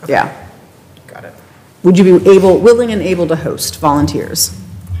number, yeah. Got it. Would you be willing and able to host volunteers?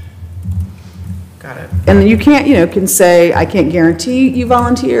 Got it. And you can't, can say, I can't guarantee you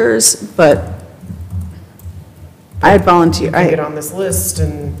volunteers, but I volunteer, I get on this list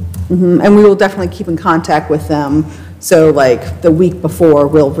and and we will definitely keep in contact with them. So like the week before,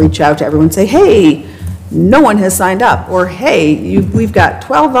 we'll reach out to everyone and say, hey, no one has signed up, or hey, we've got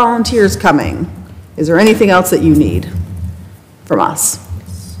 12 volunteers coming. Is there anything else that you need from us?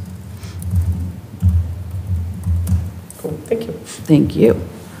 cool, thank you. Thank you.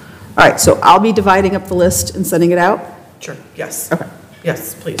 All right, so I'll be dividing up the list and sending it out? Sure, yes. Okay,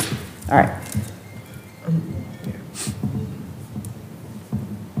 Yes, please. all right.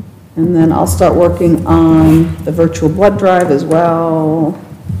 And then I'll start working on the virtual blood drive as well.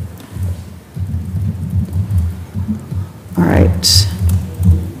 All right.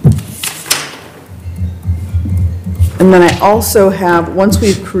 And then I also have, once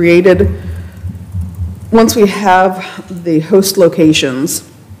we have the host locations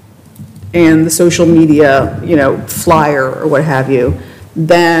and the social media, flyer or what have you,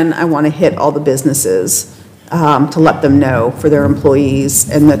 then I want to hit all the businesses to let them know for their employees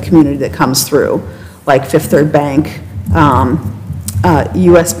and the community that comes through, like Fifth Third Bank,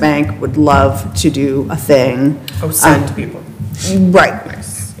 US Bank would love to do a thing. Oh, send people. Right.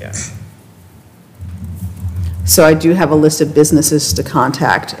 Nice, yeah. So I do have a list of businesses to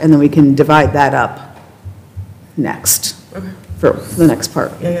contact, and then we can divide that up next Okay. for the next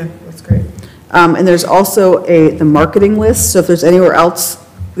part. Yeah, that's great. And there's also the marketing list, so if there's anywhere else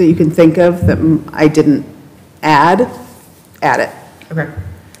that you can think of that I didn't add it. Okay.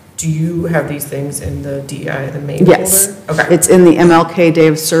 Do you have these things in the DI, the main Yes. folder? Okay. It's in the MLK Day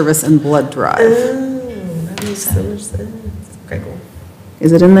of Service and Blood Drive. Oh, that makes so much sense. Okay, cool.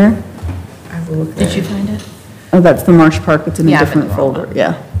 Is it in there? I will look there. Did you find it? Oh, that's the Marsh Park, it's in a Yeah, I'm in the different wrong folder, one.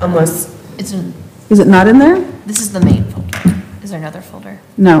 yeah. Unless, It's in, Is it not in there? this is the main folder. Is there another folder?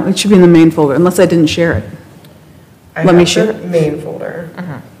 No, it should be in the main folder, unless I didn't share it. I Let me have share the main folder.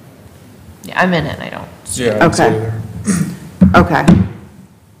 Yeah, I'm in it, and I don't. Yeah, I don't see Okay. it either. Okay.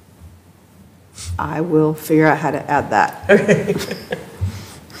 I will figure out how to add that. Okay.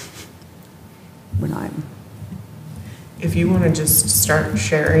 When I'm, If you want to just start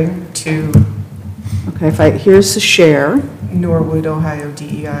sharing to okay, here's the share,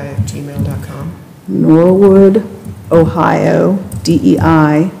 norwoodohiodei@gmail.com. Norwood, Ohio,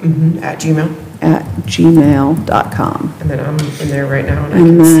 DEI @gmail. @gmail.com. And then I'm in there right now and I And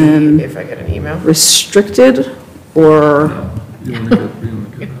can then- see if I get an email. Restricted or You wanna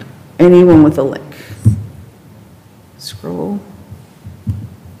get that? anyone with a link. Scroll.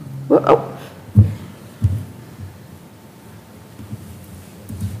 Whoa, oh.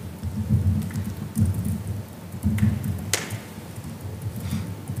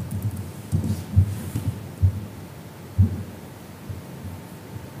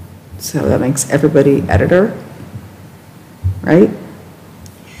 So that makes everybody editor, right?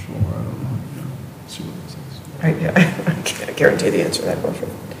 Sure, I don't know. Yeah. See what it says. I can't guarantee the answer to that question.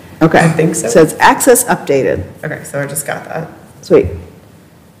 Okay. I think so. Says access updated. Okay, so I just got that. Sweet.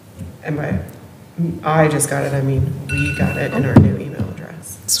 And I just got it, I mean, we got it in our new email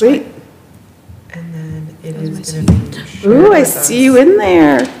address. Sweet. And then it That was is my going to be shared Ooh, I with see us. you in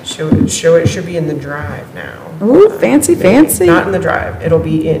there. Show it should be in the drive now. Ooh, fancy, Maybe. fancy. Not in the drive, it'll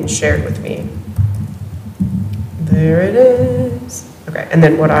be in shared with me. There it is. Okay, and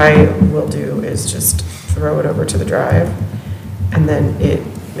then what I will do is just throw it over to the drive, and then it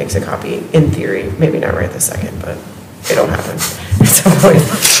makes a copy, in theory, maybe not right this second, but it'll happen at some point,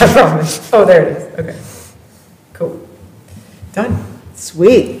 I promise. Oh, there it is, okay. Cool. Done.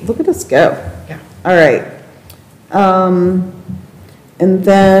 Sweet. Look at us go. Yeah. All right. And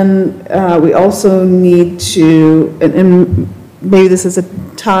then we also need to, and maybe this is a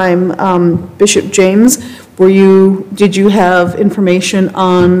time, Bishop James, did you have information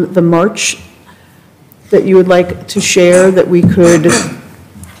on the march that you would like to share that we could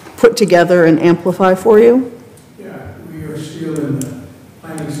put together and amplify for you? Yeah, we are still in the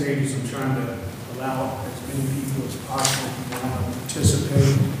planning stages of trying to allow as many people as possible who want to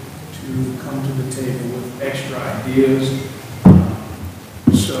participate to come to the table with extra ideas.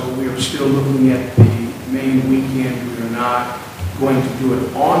 So we are still looking at the main weekend. We are not going to do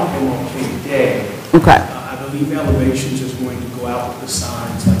it on MLK Day. Okay. I believe Elevations is going to go out with the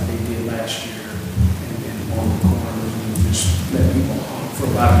signs like they did last year and on the corners and just let people honk for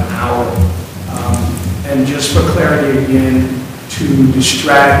about an hour. And just for clarity again, to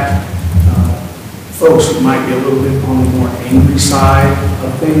distract folks who might be a little bit on the more angry side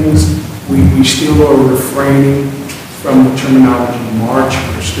of things, we still are refraining from the terminology march.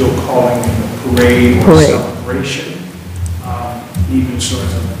 We're still calling it a parade or Parade. celebration. Even so,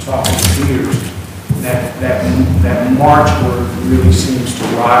 as I'm talking to leaders, that march word really seems to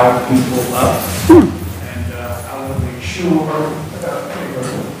rile people up. And I want to make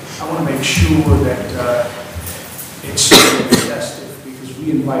sure, that it's festive, because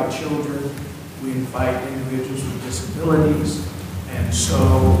we invite children, we invite individuals with disabilities, and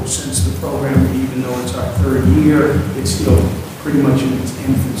so since the program, even though it's our third year, it's still pretty much in its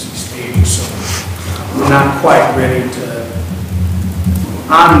infancy stage. So we're not quite ready to,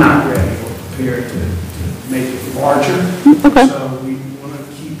 I'm not ready or prepared to make it larger. Okay. So we want to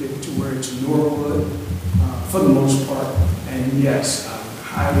keep it to where it's Norwood for the most part. And yes,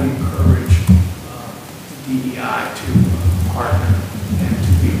 I highly encourage DEI to partner and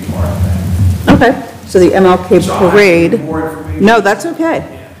to be a part of that. Okay, so the MLK So I have parade, more information. no, that's okay.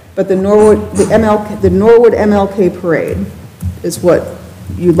 Yeah. But the Norwood MLK parade is what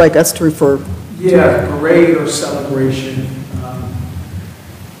you'd like us to refer. Yeah, parade or celebration.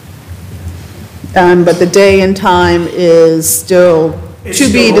 But the day and time is still It's to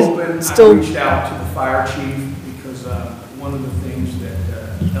be, still open. I still, reached out to the fire chief because one of the things that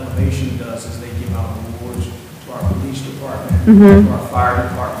Elevation does is they give out awards to our police department, to our fire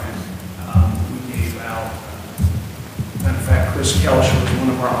department. We gave out, matter of fact, Chris Kelcher was one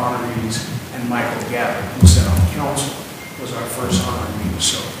of our honorees, and Michael Gabbard, who sat on council, was our first honoree.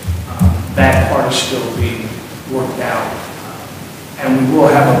 So that part is still being worked out. And we will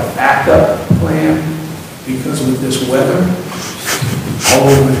have a backup plan because with this weather all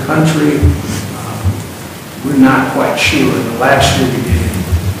over the country, we're not quite sure. The last year we did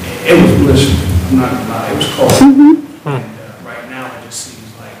it was blistering. I'm not gonna lie, it was cold. And right now it just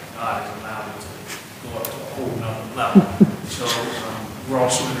seems like God has allowed it to go up to a whole nother level. So we're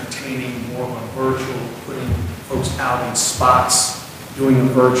also entertaining more of a virtual, putting folks out in spots, doing a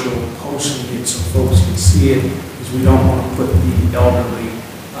virtual posting it so folks can see it, because we don't want to put the elderly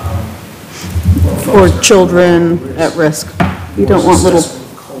or children at risk. You don't want little So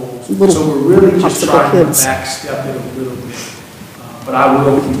we're really just popsicle trying to kids. backstep it a little bit. But I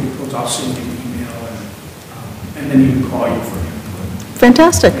will keep you posted. I'll send you an email and then you can call you for input.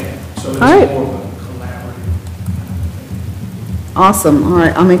 Fantastic. Yeah. So it's All right. more of a collaborative. Awesome. All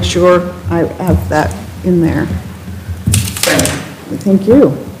right, I'll make sure I have that in there. Thank you. Thank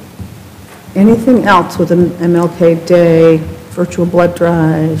you. Anything else with an MLK Day virtual blood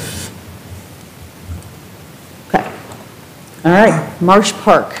drive? Okay. All right, Marsh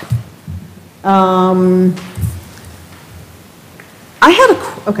Park.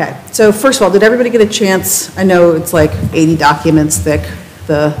 Okay, so first of all, did everybody get a chance? I know it's like 80 documents thick.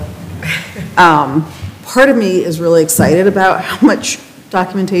 Part of me is really excited about how much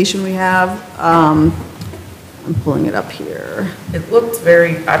documentation we have. I'm pulling it up here. It looked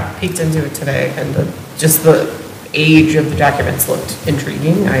I peeked into it today, and just the age of the documents looked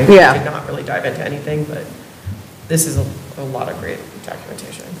intriguing. I Yeah. did not really dive into anything, but this is a lot of great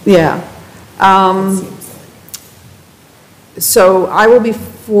documentation. Yeah. It seems like. So I will be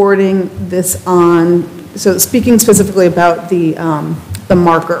forwarding this on, so speaking specifically about the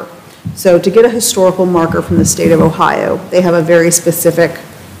marker. So to get a historical marker from the state of Ohio, they have a very specific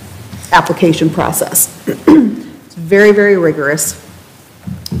application process. It's very, very rigorous.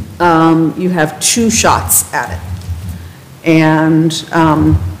 You have 2 shots at it. And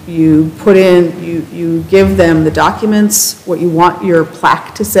you put in, you give them the documents, what you want your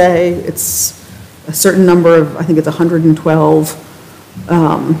plaque to say. It's a certain number of, I think it's 112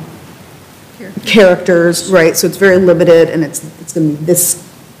 characters, right? So it's very limited, and it's going to be this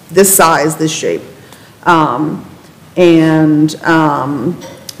size, this shape. But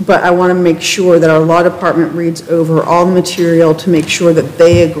I want to make sure that our law department reads over all the material to make sure that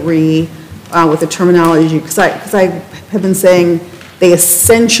they agree with the terminology, because I have been saying they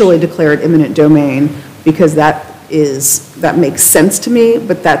essentially declared eminent domain because that makes sense to me,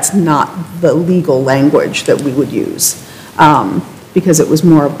 but that's not the legal language that we would use, because it was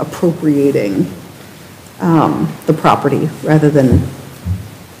more appropriating the property rather than,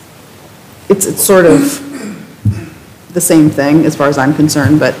 it's sort of the same thing as far as I'm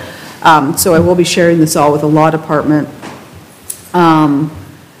concerned, but, so I will be sharing this all with the law department.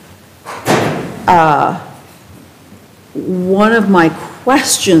 One of my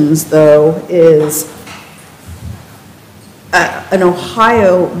questions, though, is an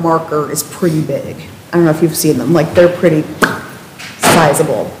Ohio marker is pretty big. I don't know if you've seen them, like they're pretty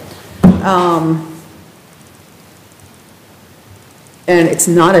sizable. And it's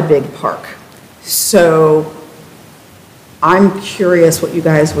not a big park. So I'm curious what you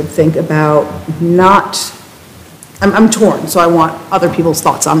guys would think about I'm torn, so I want other people's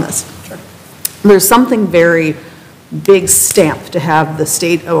thoughts on this. Sure. There's something very big stamp to have the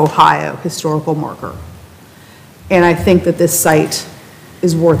state of Ohio historical marker. And I think that this site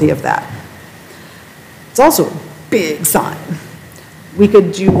is worthy of that. It's also a big sign. We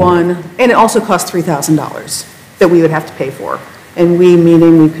could do one, and it also costs $3,000 that we would have to pay for. And we,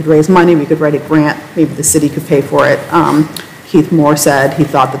 meaning we could raise money, we could write a grant, maybe the city could pay for it. Keith Moore said he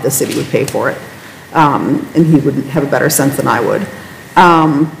thought that the city would pay for it, and he would have a better sense than I would.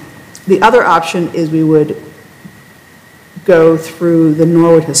 The other option is we would go through the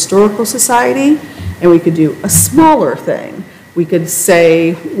Norwood Historical Society, and we could do a smaller thing. We could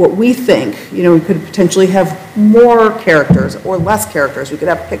say what we think, you know, we could potentially have more characters or less characters, we could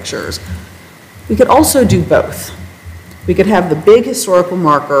have pictures. We could also do both. We could have the big historical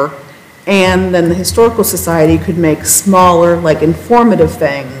marker, and then the Historical Society could make smaller, like informative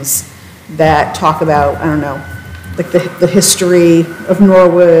things that talk about, I don't know, like the history of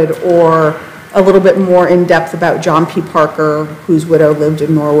Norwood, or a little bit more in depth about John P. Parker, whose widow lived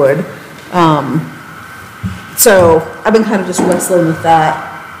in Norwood. So I've been kind of just wrestling with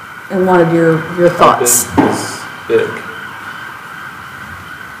that and wanted your thoughts. How big is big?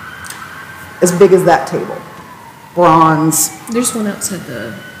 As big as that table. Bronze. There's one outside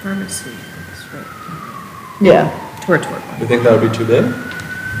the pharmacy, right? Yeah. Toward. You think that would be too big?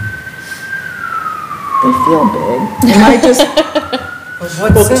 They feel big. Am I just,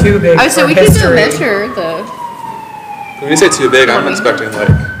 What's too big I for said we could do a history? measure the. When you say too big, I'm expecting like,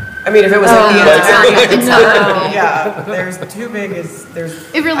 I mean, if it was like the Like- entire, yeah, there's too big is, there's.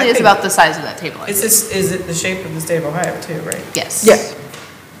 It really I is think about the size of that table. I It's think. just, is it the shape of the state of Ohio too, right? Yes. yeah.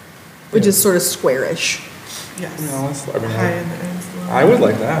 Which is sort of squarish. Yes. you know, I mean, High and ends low. I would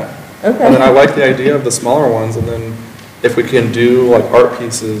like that. Okay. And then I like the idea of the smaller ones, and then if we can do like art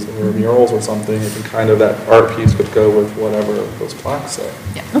pieces or murals or something, it can kind of, that art piece could go with whatever those plaques say.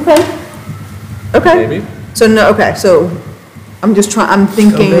 Okay. Okay. Maybe? So no, okay, so I'm just trying, I'm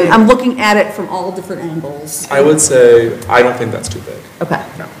thinking, big. I'm looking at it from all different angles. I would say, I don't think that's too big. Okay.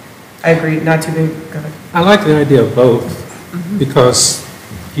 No, I agree, not too big, go ahead. I like the idea of both, because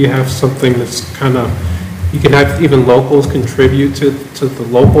you have something that's kind of, you can have even locals contribute to the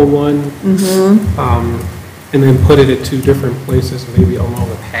local one. And then put it at two different places, maybe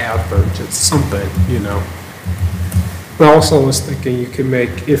along a path or just something, you know. But I also was thinking you can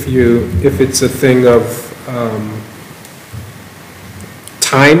make, if it's a thing of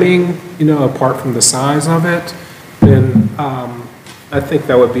timing, you know, apart from the size of it, then I think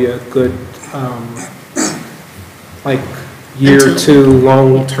that would be a good, like, year or two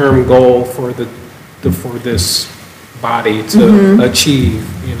long-term goal for for this body to achieve,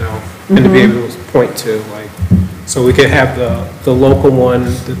 you know, and to be able to point to, like, so we could have the local one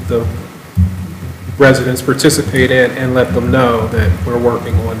that the residents participate in and let them know that we're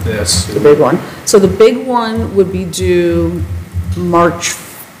working on this. The big one. So the big one would be due March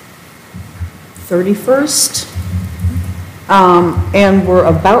 31st. And we're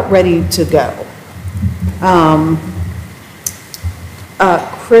about ready to go.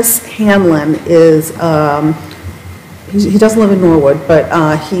 Chris Hanlon is, he doesn't live in Norwood, but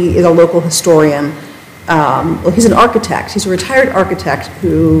he is a local historian. Well, he's an architect. He's a retired architect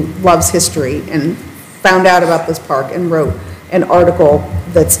who loves history and found out about this park and wrote an article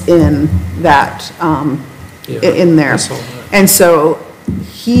that's in that, in there. I saw that. And so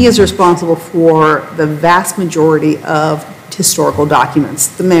he is responsible for the vast majority of historical documents.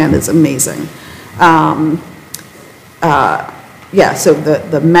 The man is amazing. Yeah, so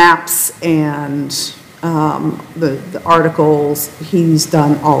the maps and the articles, he's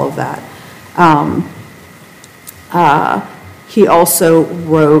done all of that. He also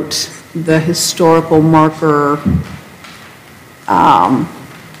wrote the historical marker,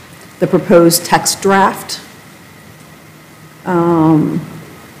 the proposed text draft,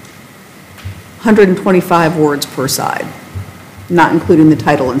 125 words per side, not including the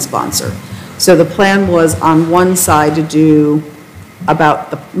title and sponsor. So the plan was on one side to do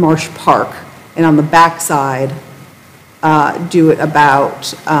about the Marsh Park, and on the back side, do it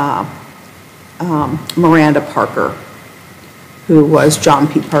about Miranda Parker, who was John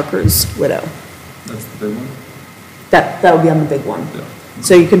P. Parker's widow. That's the big one? That would be on the big one. Yeah.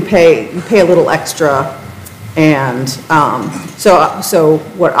 So you pay a little extra, and so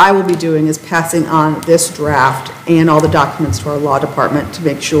what I will be doing is passing on this draft and all the documents to our law department to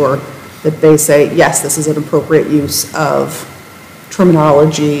make sure that they say, yes, this is an appropriate use of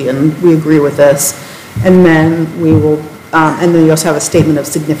terminology, and we agree with this. And then we will, and then you also have a statement of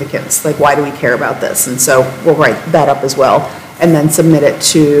significance, like why do we care about this? And so we'll write that up as well, and then submit it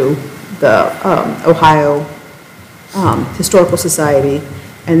to the Ohio Historical Society,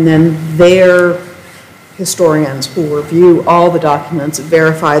 and then their historians will review all the documents,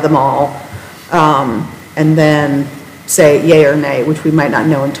 verify them all, and then say yay or nay, which we might not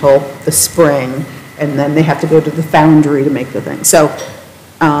know until the spring, and then they have to go to the foundry to make the thing. So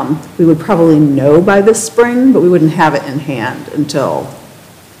we would probably know by this spring, but we wouldn't have it in hand until,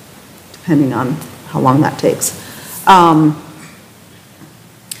 depending on how long that takes.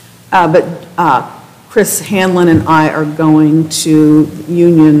 But Chris Hanlon and I are going to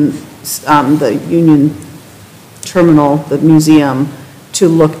Union, the Union Terminal, the museum, to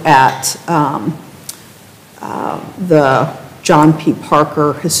look at the John P.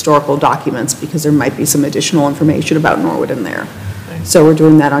 Parker historical documents, because there might be some additional information about Norwood in there. So we're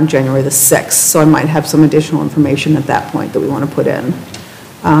doing that on January the 6th, so I might have some additional information at that point that we want to put in.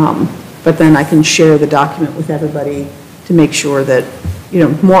 But then I can share the document with everybody to make sure that,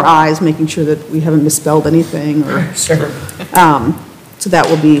 more eyes, making sure that we haven't misspelled anything, or. Sure. So that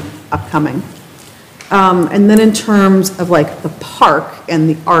will be upcoming. And then in terms of like the park and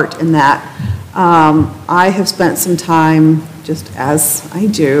the art in that, I have spent some time, just as I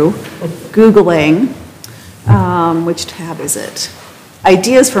do, Googling, which tab is it?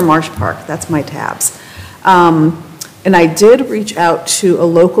 Ideas for Marsh Park, that's my tabs. And I did reach out to a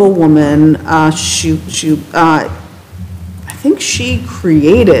local woman, I think she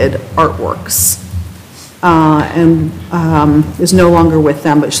created Artworks, and is no longer with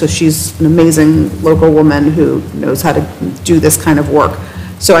them, but so she's an amazing local woman who knows how to do this kind of work.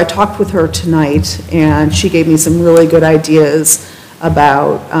 So I talked with her tonight, and she gave me some really good ideas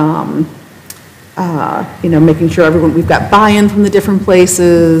about, making sure we've got buy-in from the different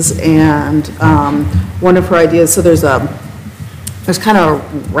places, and one of her ideas, so there's kind of a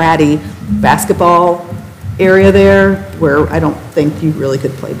ratty basketball area there where I don't think you really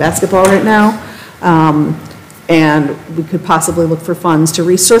could play basketball right now. And we could possibly look for funds to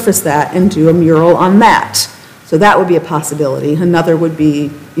resurface that and do a mural on that. So that would be a possibility. Another would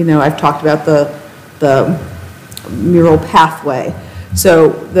be, I've talked about the mural pathway. So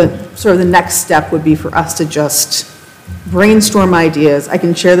the next step would be for us to just brainstorm ideas. I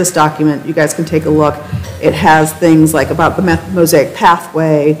can share this document. You guys can take a look. It has things like about the mosaic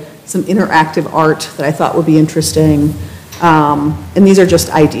pathway, some interactive art that I thought would be interesting. And these are just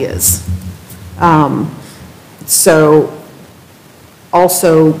ideas. So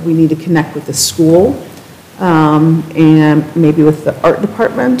also we need to connect with the school and maybe with the art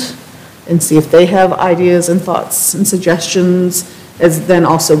department and see if they have ideas and thoughts and suggestions, as then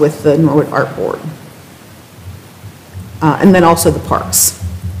also with the Norwood Art Board. And then also the parks,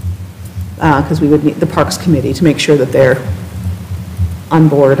 because we would need the Parks Committee to make sure that they're on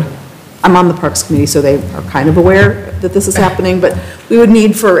board. I'm on the Parks Committee, so they are kind of aware that this is happening, but we would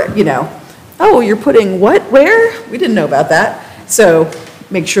need for, oh, you're putting what, where? We didn't know about that. So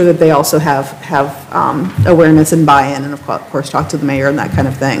make sure that they also have awareness and buy-in, and of course talk to the mayor and that kind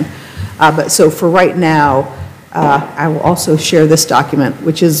of thing. But so for right now, I will also share this document,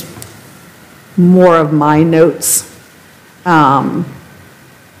 which is more of my notes.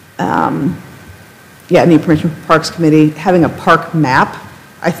 Need permission from Parks Committee. Having a park map,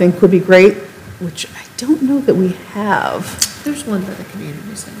 I think, would be great, which I don't know that we have. There's one by the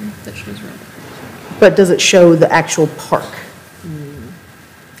community center that shows around. But does it show the actual park?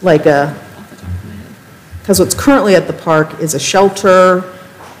 Like Off the top of my head. because what's currently at the park is a shelter,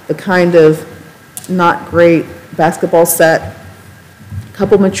 the kind of not great basketball set, a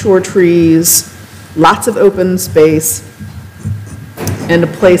couple mature trees, lots of open space, and a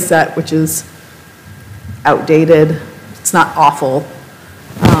play set which is outdated. It's not awful.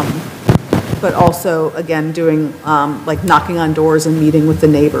 But also, again, doing, like knocking on doors and meeting with the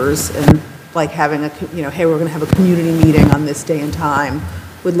neighbors and like having a, hey, we're gonna have a community meeting on this day and time.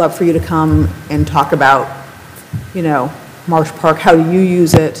 Would love for you to come and talk about, Marsh Park, how do you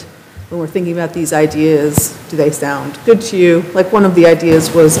use it? When we're thinking about these ideas, do they sound good to you? Like one of the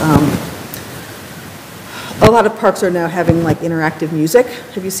ideas was, a lot of parks are now having like interactive music.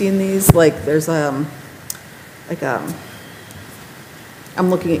 Have you seen these? Like there's I'm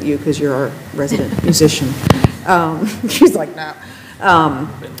looking at you because you're our resident musician. She's like, no.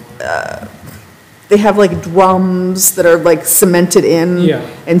 They have like drums that are like cemented in. Yeah.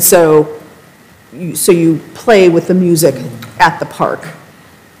 And so you play with the music at the park.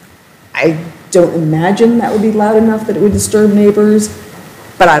 I don't imagine that would be loud enough that it would disturb neighbors,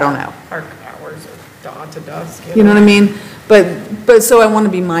 but I don't know. Park hours are dawn to dusk. You know what I mean? But so I want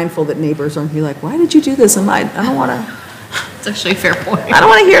to be mindful that neighbors aren't be like, why did you do this? I don't want to. It's actually a fair point. I don't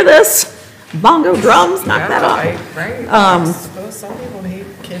want to hear this. Bongo drums, knock that off. Right. I suppose some people hate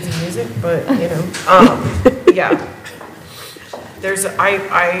kids and music, but yeah.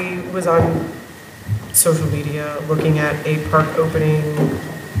 I was on social media looking at a park opening.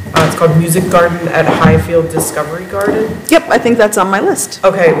 It's called Music Garden at Highfield Discovery Garden. Yep, I think that's on my list.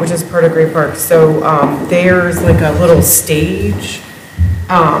 Okay, which is part of Great Park. So there's like a little stage,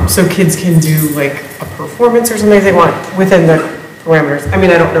 so kids can do like a performance or something if they want within the parameters. I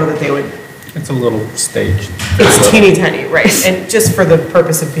mean, I don't know that they would. It's a little stage. It's teeny tiny, right? And just for the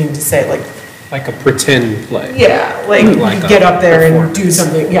purpose of being to say like a pretend play. yeah, like Like you a get up there and do performance.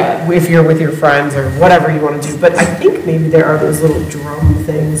 something, yeah, if you're with your friends or whatever you want to do. But I think maybe there are those little drum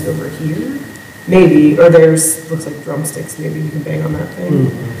things over here maybe, or there's, looks like drumsticks, maybe we can bang on that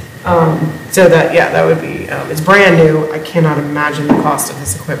thing. So that, yeah, that would be, it's brand new, I cannot imagine the cost of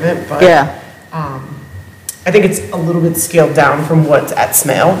this equipment, but. Yeah. I think it's a little bit scaled down from what's at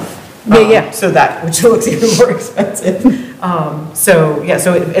Smale. Yeah. So that, which looks even more expensive. So, yeah,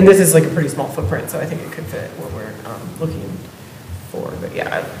 so, and this is like a pretty small footprint, so I think it could fit what we're looking for. But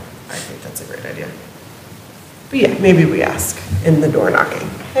yeah, I think that's a great idea. But yeah, maybe we ask in the door knocking.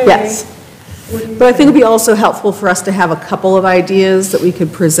 Hey, Yes. But I think it'd be also helpful for us to have a couple of ideas that we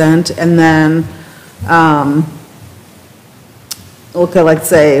could present, and then, okay, let's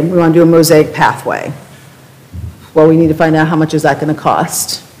say we want to do a mosaic pathway. Well, we need to find out how much is that going to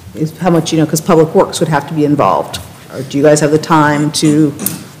cost? Is how much, because Public Works would have to be involved. Or do you guys have the time to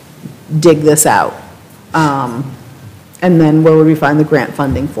dig this out? And then where would we find the grant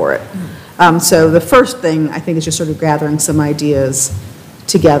funding for it? So the first thing, I think, is just sort of gathering some ideas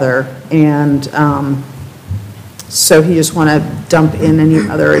together. And so if you just want to dump in any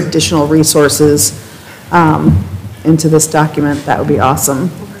other additional resources into this document, that would be awesome.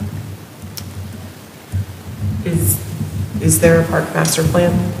 Is there a park master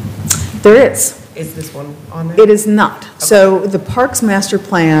plan? There is. Is this one on there? It is not. So the Parks Master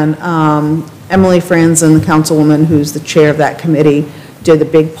Plan, Emily Franzen, the councilwoman who's the chair of that committee, did the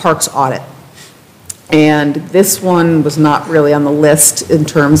big parks audit. And this one was not really on the list in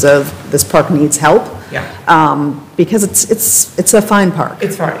terms of this park needs help. Yeah. Because it's a fine park.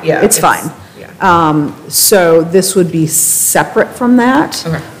 It's fine, yeah. It's fine. Yeah. So this would be separate from that.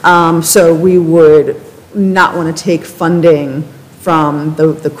 Okay. So we would not want to take funding from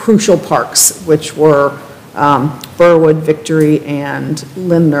the crucial parks, which were Burwood, Victory, and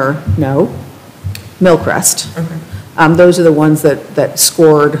Millcrest. Okay. Those are the ones that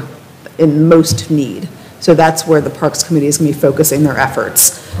scored in most need. So that's where the Parks Committee is going to be focusing their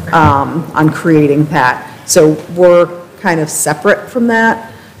efforts on creating that. So we're kind of separate from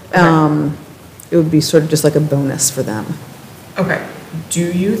that. It would be sort of just like a bonus for them. Okay. Do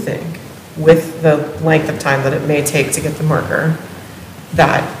you think, with the length of time that it may take to get the marker,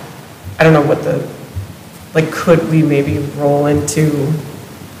 that, I don't know what could we maybe roll into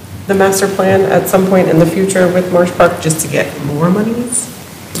the master plan at some point in the future with Marsh Park just to get more monies?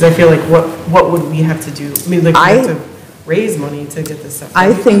 Because I feel like what would we have to do? I mean, we have to raise money to get this stuff.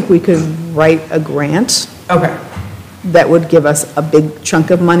 I think we could write a grant. Okay. That would give us a big chunk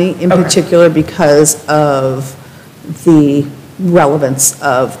of money, in particular because of the relevance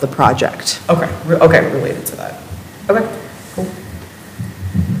of the project. Okay, okay, related to that. Okay, cool.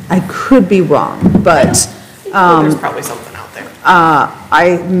 I could be wrong, but There's probably something out there.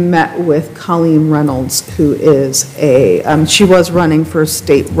 I met with Colleen Reynolds, who is she was running for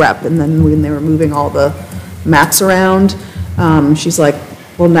state rep, and then when they were moving all the maps around, she's like,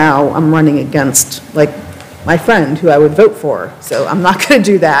 well, now I'm running against, my friend who I would vote for, so I'm not going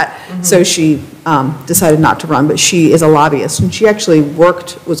to do that. Mm-hmm. So she decided not to run, but she is a lobbyist, and she actually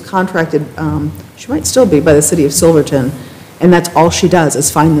was contracted, she might still be, by the city of Silverton, and that's all she does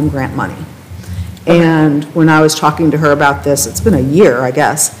is find them grant money. Okay. And when I was talking to her about this, it's been a year, I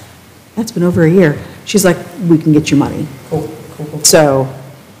guess. That's been over a year. She's like, we can get you money. Cool. So,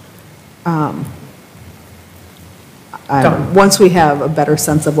 once we have a better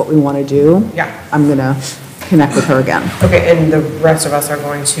sense of what we want to do, I'm going to connect with her again. Okay, and the rest of us are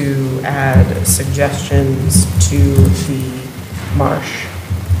going to add suggestions to the Marsh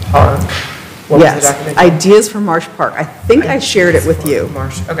Park. Yes, ideas for Marsh Park. I think I shared it with you.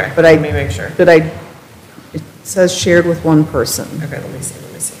 Marsh, okay, but let me make sure. But it says shared with one person. Okay, let me see.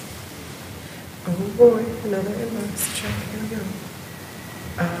 Oh boy, another inbox check, here we go.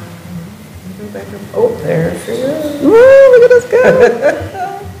 Let me go back up, oh, there she is. Woo, look at us go.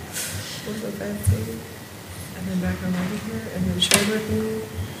 What's so fancy? And then back on over here, and then shared with me,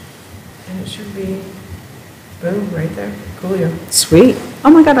 and it should be, boom, right there, Coolio. Sweet. Oh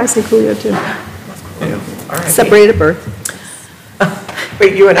my God, I say Coolio too. Coolio. All right. Separated at birth.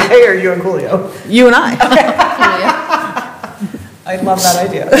 Wait, you and I or you and Coolio? You and I. I love that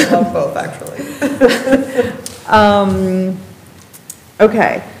idea. I love both, actually.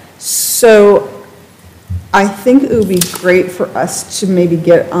 Okay, so I think it would be great for us to maybe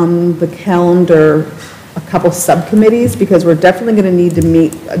get on the calendar a couple subcommittees, because we're definitely going to need to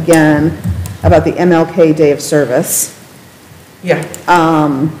meet again about the MLK Day of Service. Yeah.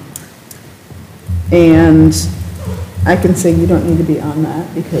 And I can say you don't need to be on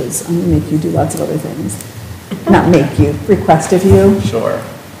that because I'm going to make you do lots of other things. Not make you, request of you. Sure.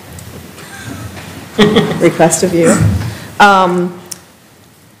 Request of you.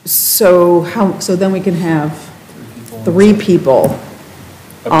 So then we can have 3 people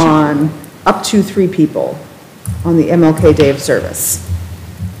on up to 3 people on the MLK Day of Service.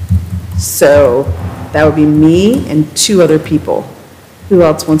 So that would be me and 2 other people. Who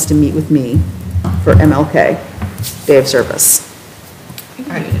else wants to meet with me for MLK Day of Service?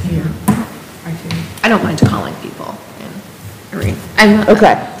 I don't mind calling people. I'm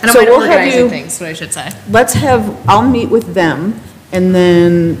Okay. I don't So mind we'll have organizing you- things, what I should say. I'll meet with them, and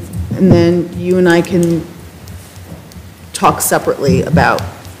then you and I can talk separately about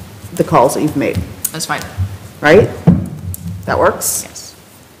the calls that you've made, That's fine. right? That works? Yes.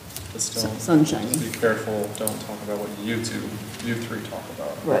 Just don't, Sunshiny. just be careful, don't talk about what you 3 talk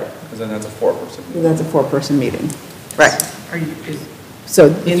about. Right. Because then that's a 4-person meeting. That's a 4-person meeting. Right. Are you, is So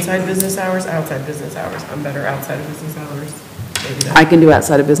inside business hours, outside business hours? I'm better outside of business hours. Maybe I that can do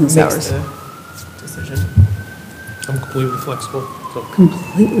outside of business makes hours. the decision. I'm completely flexible, so.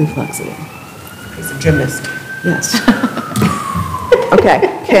 Completely flexible. He's a gymnast. Yes. Okay,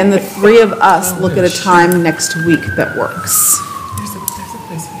 can the 3 of us look at a time next week that works? There's a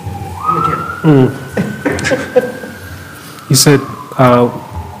place in the gym. You said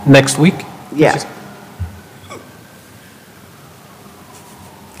next week? Yeah,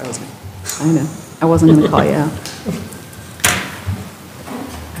 That was me. I know. I wasn't going to call you out.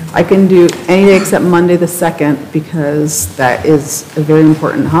 I can do any day except Monday the 2nd because that is a very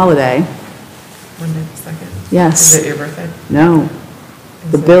important holiday. Monday the 2nd. Yes. Is it your birthday? No,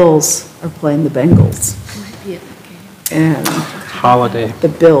 the Bills are playing the Bengals. And Holiday. the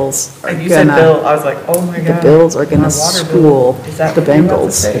Bills are And you said gonna, Bill, I was like, oh my the God. Bills are gonna My water school bill. Is that the what you're about to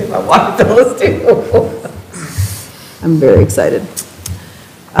Bengals. say? My water bill is due. I'm very excited.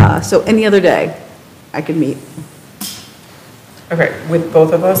 So any other day, I could meet. Okay, with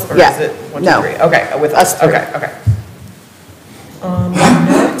both of us, or Yeah. is it 1, 2, No. 3? Okay, with Us us, three. okay, okay.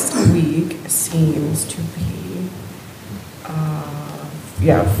 Next week seems to be,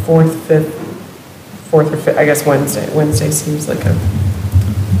 yeah, 4th or 5th, I guess Wednesday. Wednesday seems like a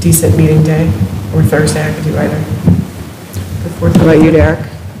decent meeting day, or Thursday, I could do either. The 4th How about you, Derek?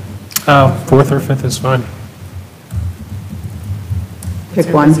 4th or 5th is fine. Pick What's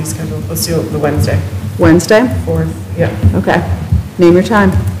your one. busy schedule? Let's do the Wednesday, Wednesday? 4th, yeah. Okay. Name your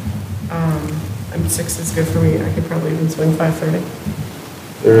time. 6 is good for me, I could probably even swing 5:30.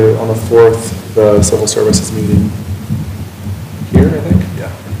 They're on the 4th, the civil services meeting here, I think?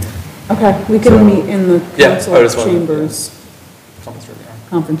 Yeah. Okay, we So- can meet in the Yeah, I council just wanted- chambers Conference room, yeah.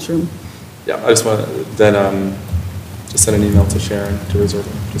 conference room. Yeah, I just want to, then, just send an email to Sharon to reserve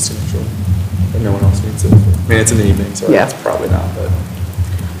it, just to make sure that no one else needs it. I mean, it's in the evening, so Yeah. it's probably not, but.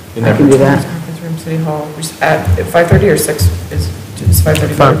 you I never can do know. that. Conference room, City Hall, at 5:30 or 6 is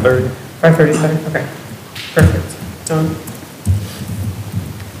 5:30? 5:30. 5:30 is better, okay, perfect, done.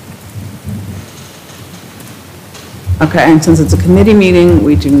 Okay, and since it's a committee meeting,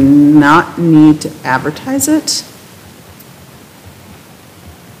 we do not need to advertise it.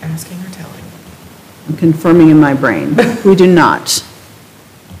 Asking or telling? I'm confirming in my brain. We do not,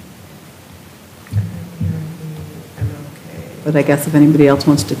 MLK. but I guess if anybody else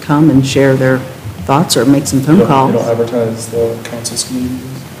wants to come and share their thoughts or make some You phone don't calls. advertise the council's meetings?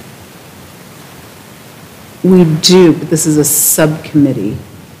 We do, but this is a subcommittee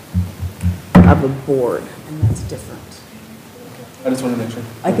of a board, and that's different. I just want to make sure.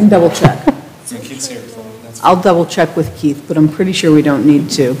 I can double check. So Keith's here, so that's. I'll double check with Keith, but I'm pretty sure we don't need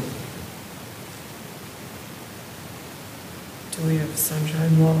to. Do we have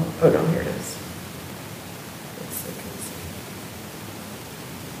sunshine law? Oh, no, here it is. Let's look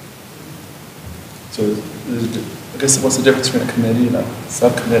and see. So I guess what's the difference between a committee and a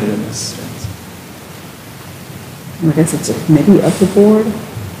subcommittee in this sense? I guess it's a committee of the board.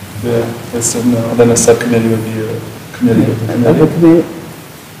 Yeah, it's, no, then a subcommittee would be a committee of the Of the committee. committee.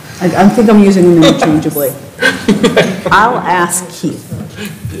 I think I'm using them interchangeably. I'll ask Keith.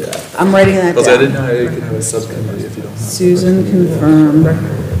 Yeah. I'm writing that Because I didn't down. know you could have a subcommittee if you don't have. Susan confirmed.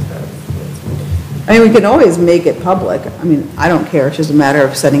 I mean, we can always make it public. I mean, I don't care. It's just a matter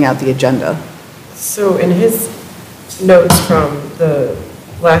of setting out the agenda. So in his notes from the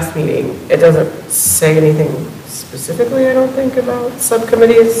last meeting, it doesn't say anything specifically, I don't think, about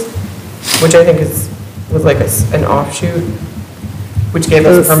subcommittees, which I think was like an offshoot, which gave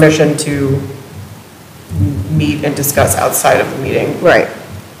us permission to meet and discuss outside of the meeting. Right.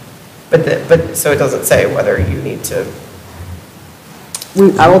 But, so it doesn't say whether you need to.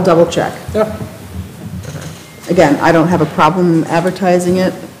 I will double check. Yeah. Again, I don't have a problem advertising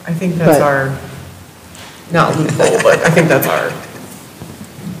it. I think that's But- our, not loophole, but I think that's our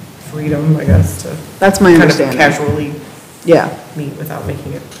freedom, I guess, to That's my kind of understanding. casually Yeah. meet without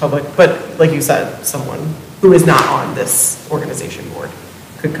making it public. But like you said, someone who is not on this organization board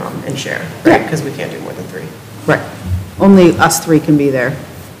could come and share, Yeah. right? Because we can't do more than 3. Right. Only us 3 can be there,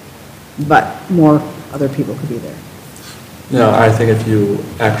 but more other people could be there. No, I think if you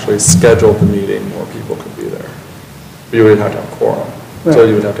actually scheduled the meeting, more people could be there. You would have to have quorum, so Right.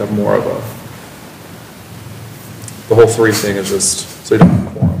 you would have to have more of a, the whole 3 thing is just, so you don't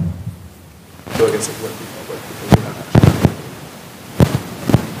have quorum. So I guess it would be public because you're not actually,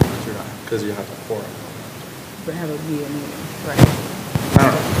 because you have to have quorum. But have it be a meeting, right? I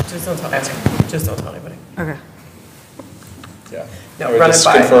don't know. Just don't tell anybody. Okay. Yeah. No, I would run it just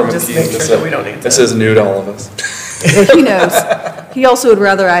by, confirm with just Keith, make sure this that is- we don't need This to- is new to all of us. Yeah, he knows. He also would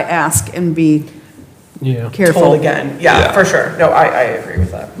rather I ask and be Yeah. careful. Told again, yeah, Yeah. for sure. No, I agree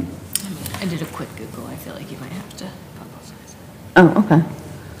with that. I did a quick Google, I feel like you might have to publicize it. Oh, okay.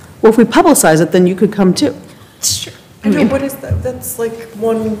 Well, if we publicize it, then you could come too. Sure. I know, what is that? That's like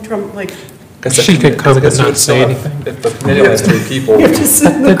one Trump, like, She could come but not say anything. If the committee only has 3 people, you have to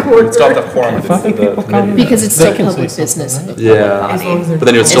sit in the you'd corner. still have the quorum of the committee. Because it's They still can say public something, business of right? a Yeah, public As long as body. but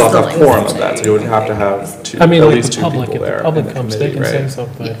then you would still It's have the to have quorum language. of that, so you would have to have 2, I mean, at like least the 2 public, people if there. the in public the comes, they committee, can say right?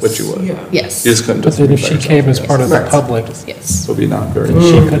 something. Yes. Which you would. Yeah. Yes. You just couldn't But just. then if she came as part of the Right. public, Yes. Would be not very.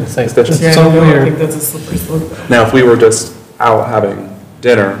 she couldn't say, It's just- it's Yeah, so no, I think weird. that's a slippery slope. though. Now, if we were just out having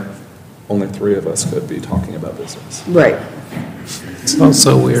dinner, only 3 of us could be talking about business. Right. It's all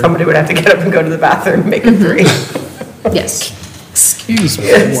so weird. Somebody would have to get up and go to the bathroom and make it 3. Yes. Excuse me.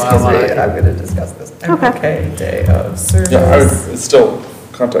 Excuse while me, I- I'm going to discuss this. Okay. MLK Day of Service. Yeah, I would still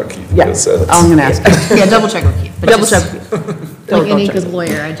contact Keith. Yeah, because, I'm it's- gonna ask. Yeah, double check with Keith. but Double just check. Like any check. good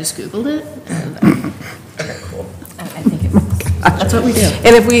lawyer, I just Googled it, and Okay, cool. I think it was, that's what we do.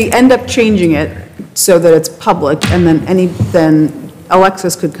 And if we end up changing it so that it's public, and then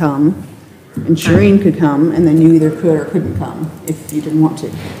Alexis could come, and Shireen could come, and then you either could or couldn't come, if you didn't want to.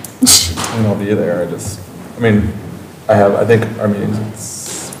 And I'll be there, I think our meeting's at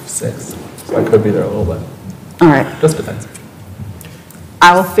 6, so I could be there a little bit, All right, just depends.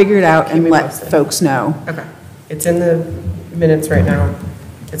 I will figure it out Keep and me let posted. folks know. Okay. It's in the minutes right now.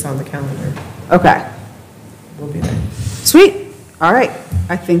 It's on the calendar. Okay, We'll be there. sweet, all right.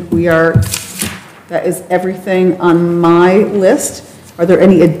 I think that is everything on my list. Are there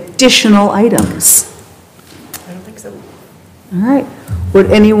any additional items? I don't think so. All right. Would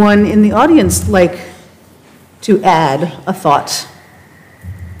anyone in the audience like to add a thought?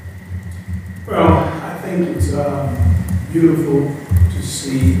 Well, I think it's beautiful to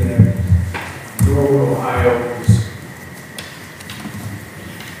see that rural Ohio is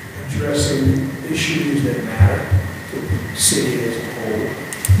addressing issues that matter to the city as a whole.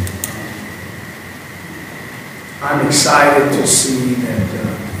 I'm excited to see that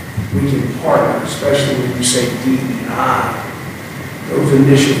we can partner, especially when you say DEI. Those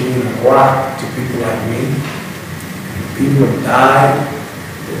initials mean a lot to people like me. People have died,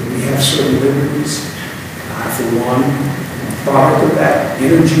 and we have certain liberties. I, for one, am a product of that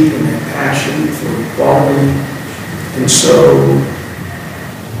energy and that passion for equality. And so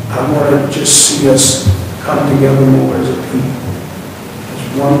I want to just see us come together more as a people,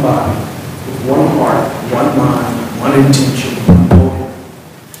 as one body, with one heart, one mind, one intention, one goal,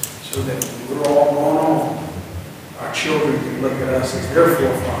 so that when we're all going on, our children can look at us as their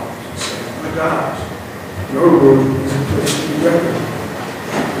forefathers and say, oh my gosh, Norwood is a place to be reckoned.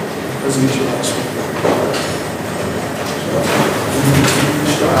 Because it's your last one. So, we continue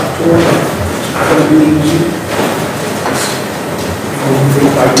to strive toward that. It's not going to be easy. We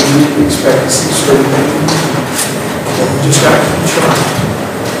think by we expect to see certain things. But we just got to keep trying.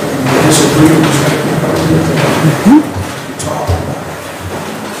 When we disagree, we just got to keep coming with it. We talk about it.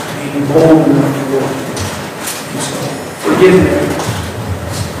 Being bold enough to work. So, forgive me.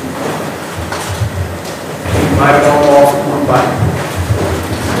 Bite it all off in one bite.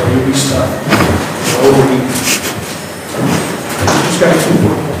 Or you'll be stuck. Overeat. You just got to keep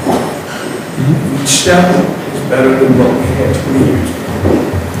working. Each step is better than what we had 20 years ago.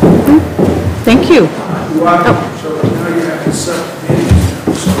 Thank you. So now you're having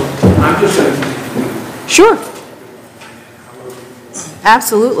subcommittees. So I'm just going to. Sure.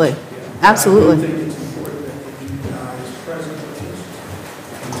 Absolutely, absolutely. I think it's important that the DEI is present with us.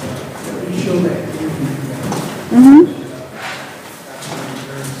 And we show that.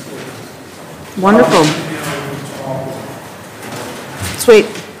 Wonderful. Sweet,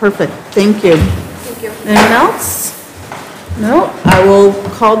 perfect, thank you. Anyone else? No, I will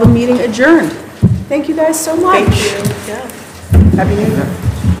call the meeting adjourned. Thank you guys so much. Thank you. Yeah. Happy New Year.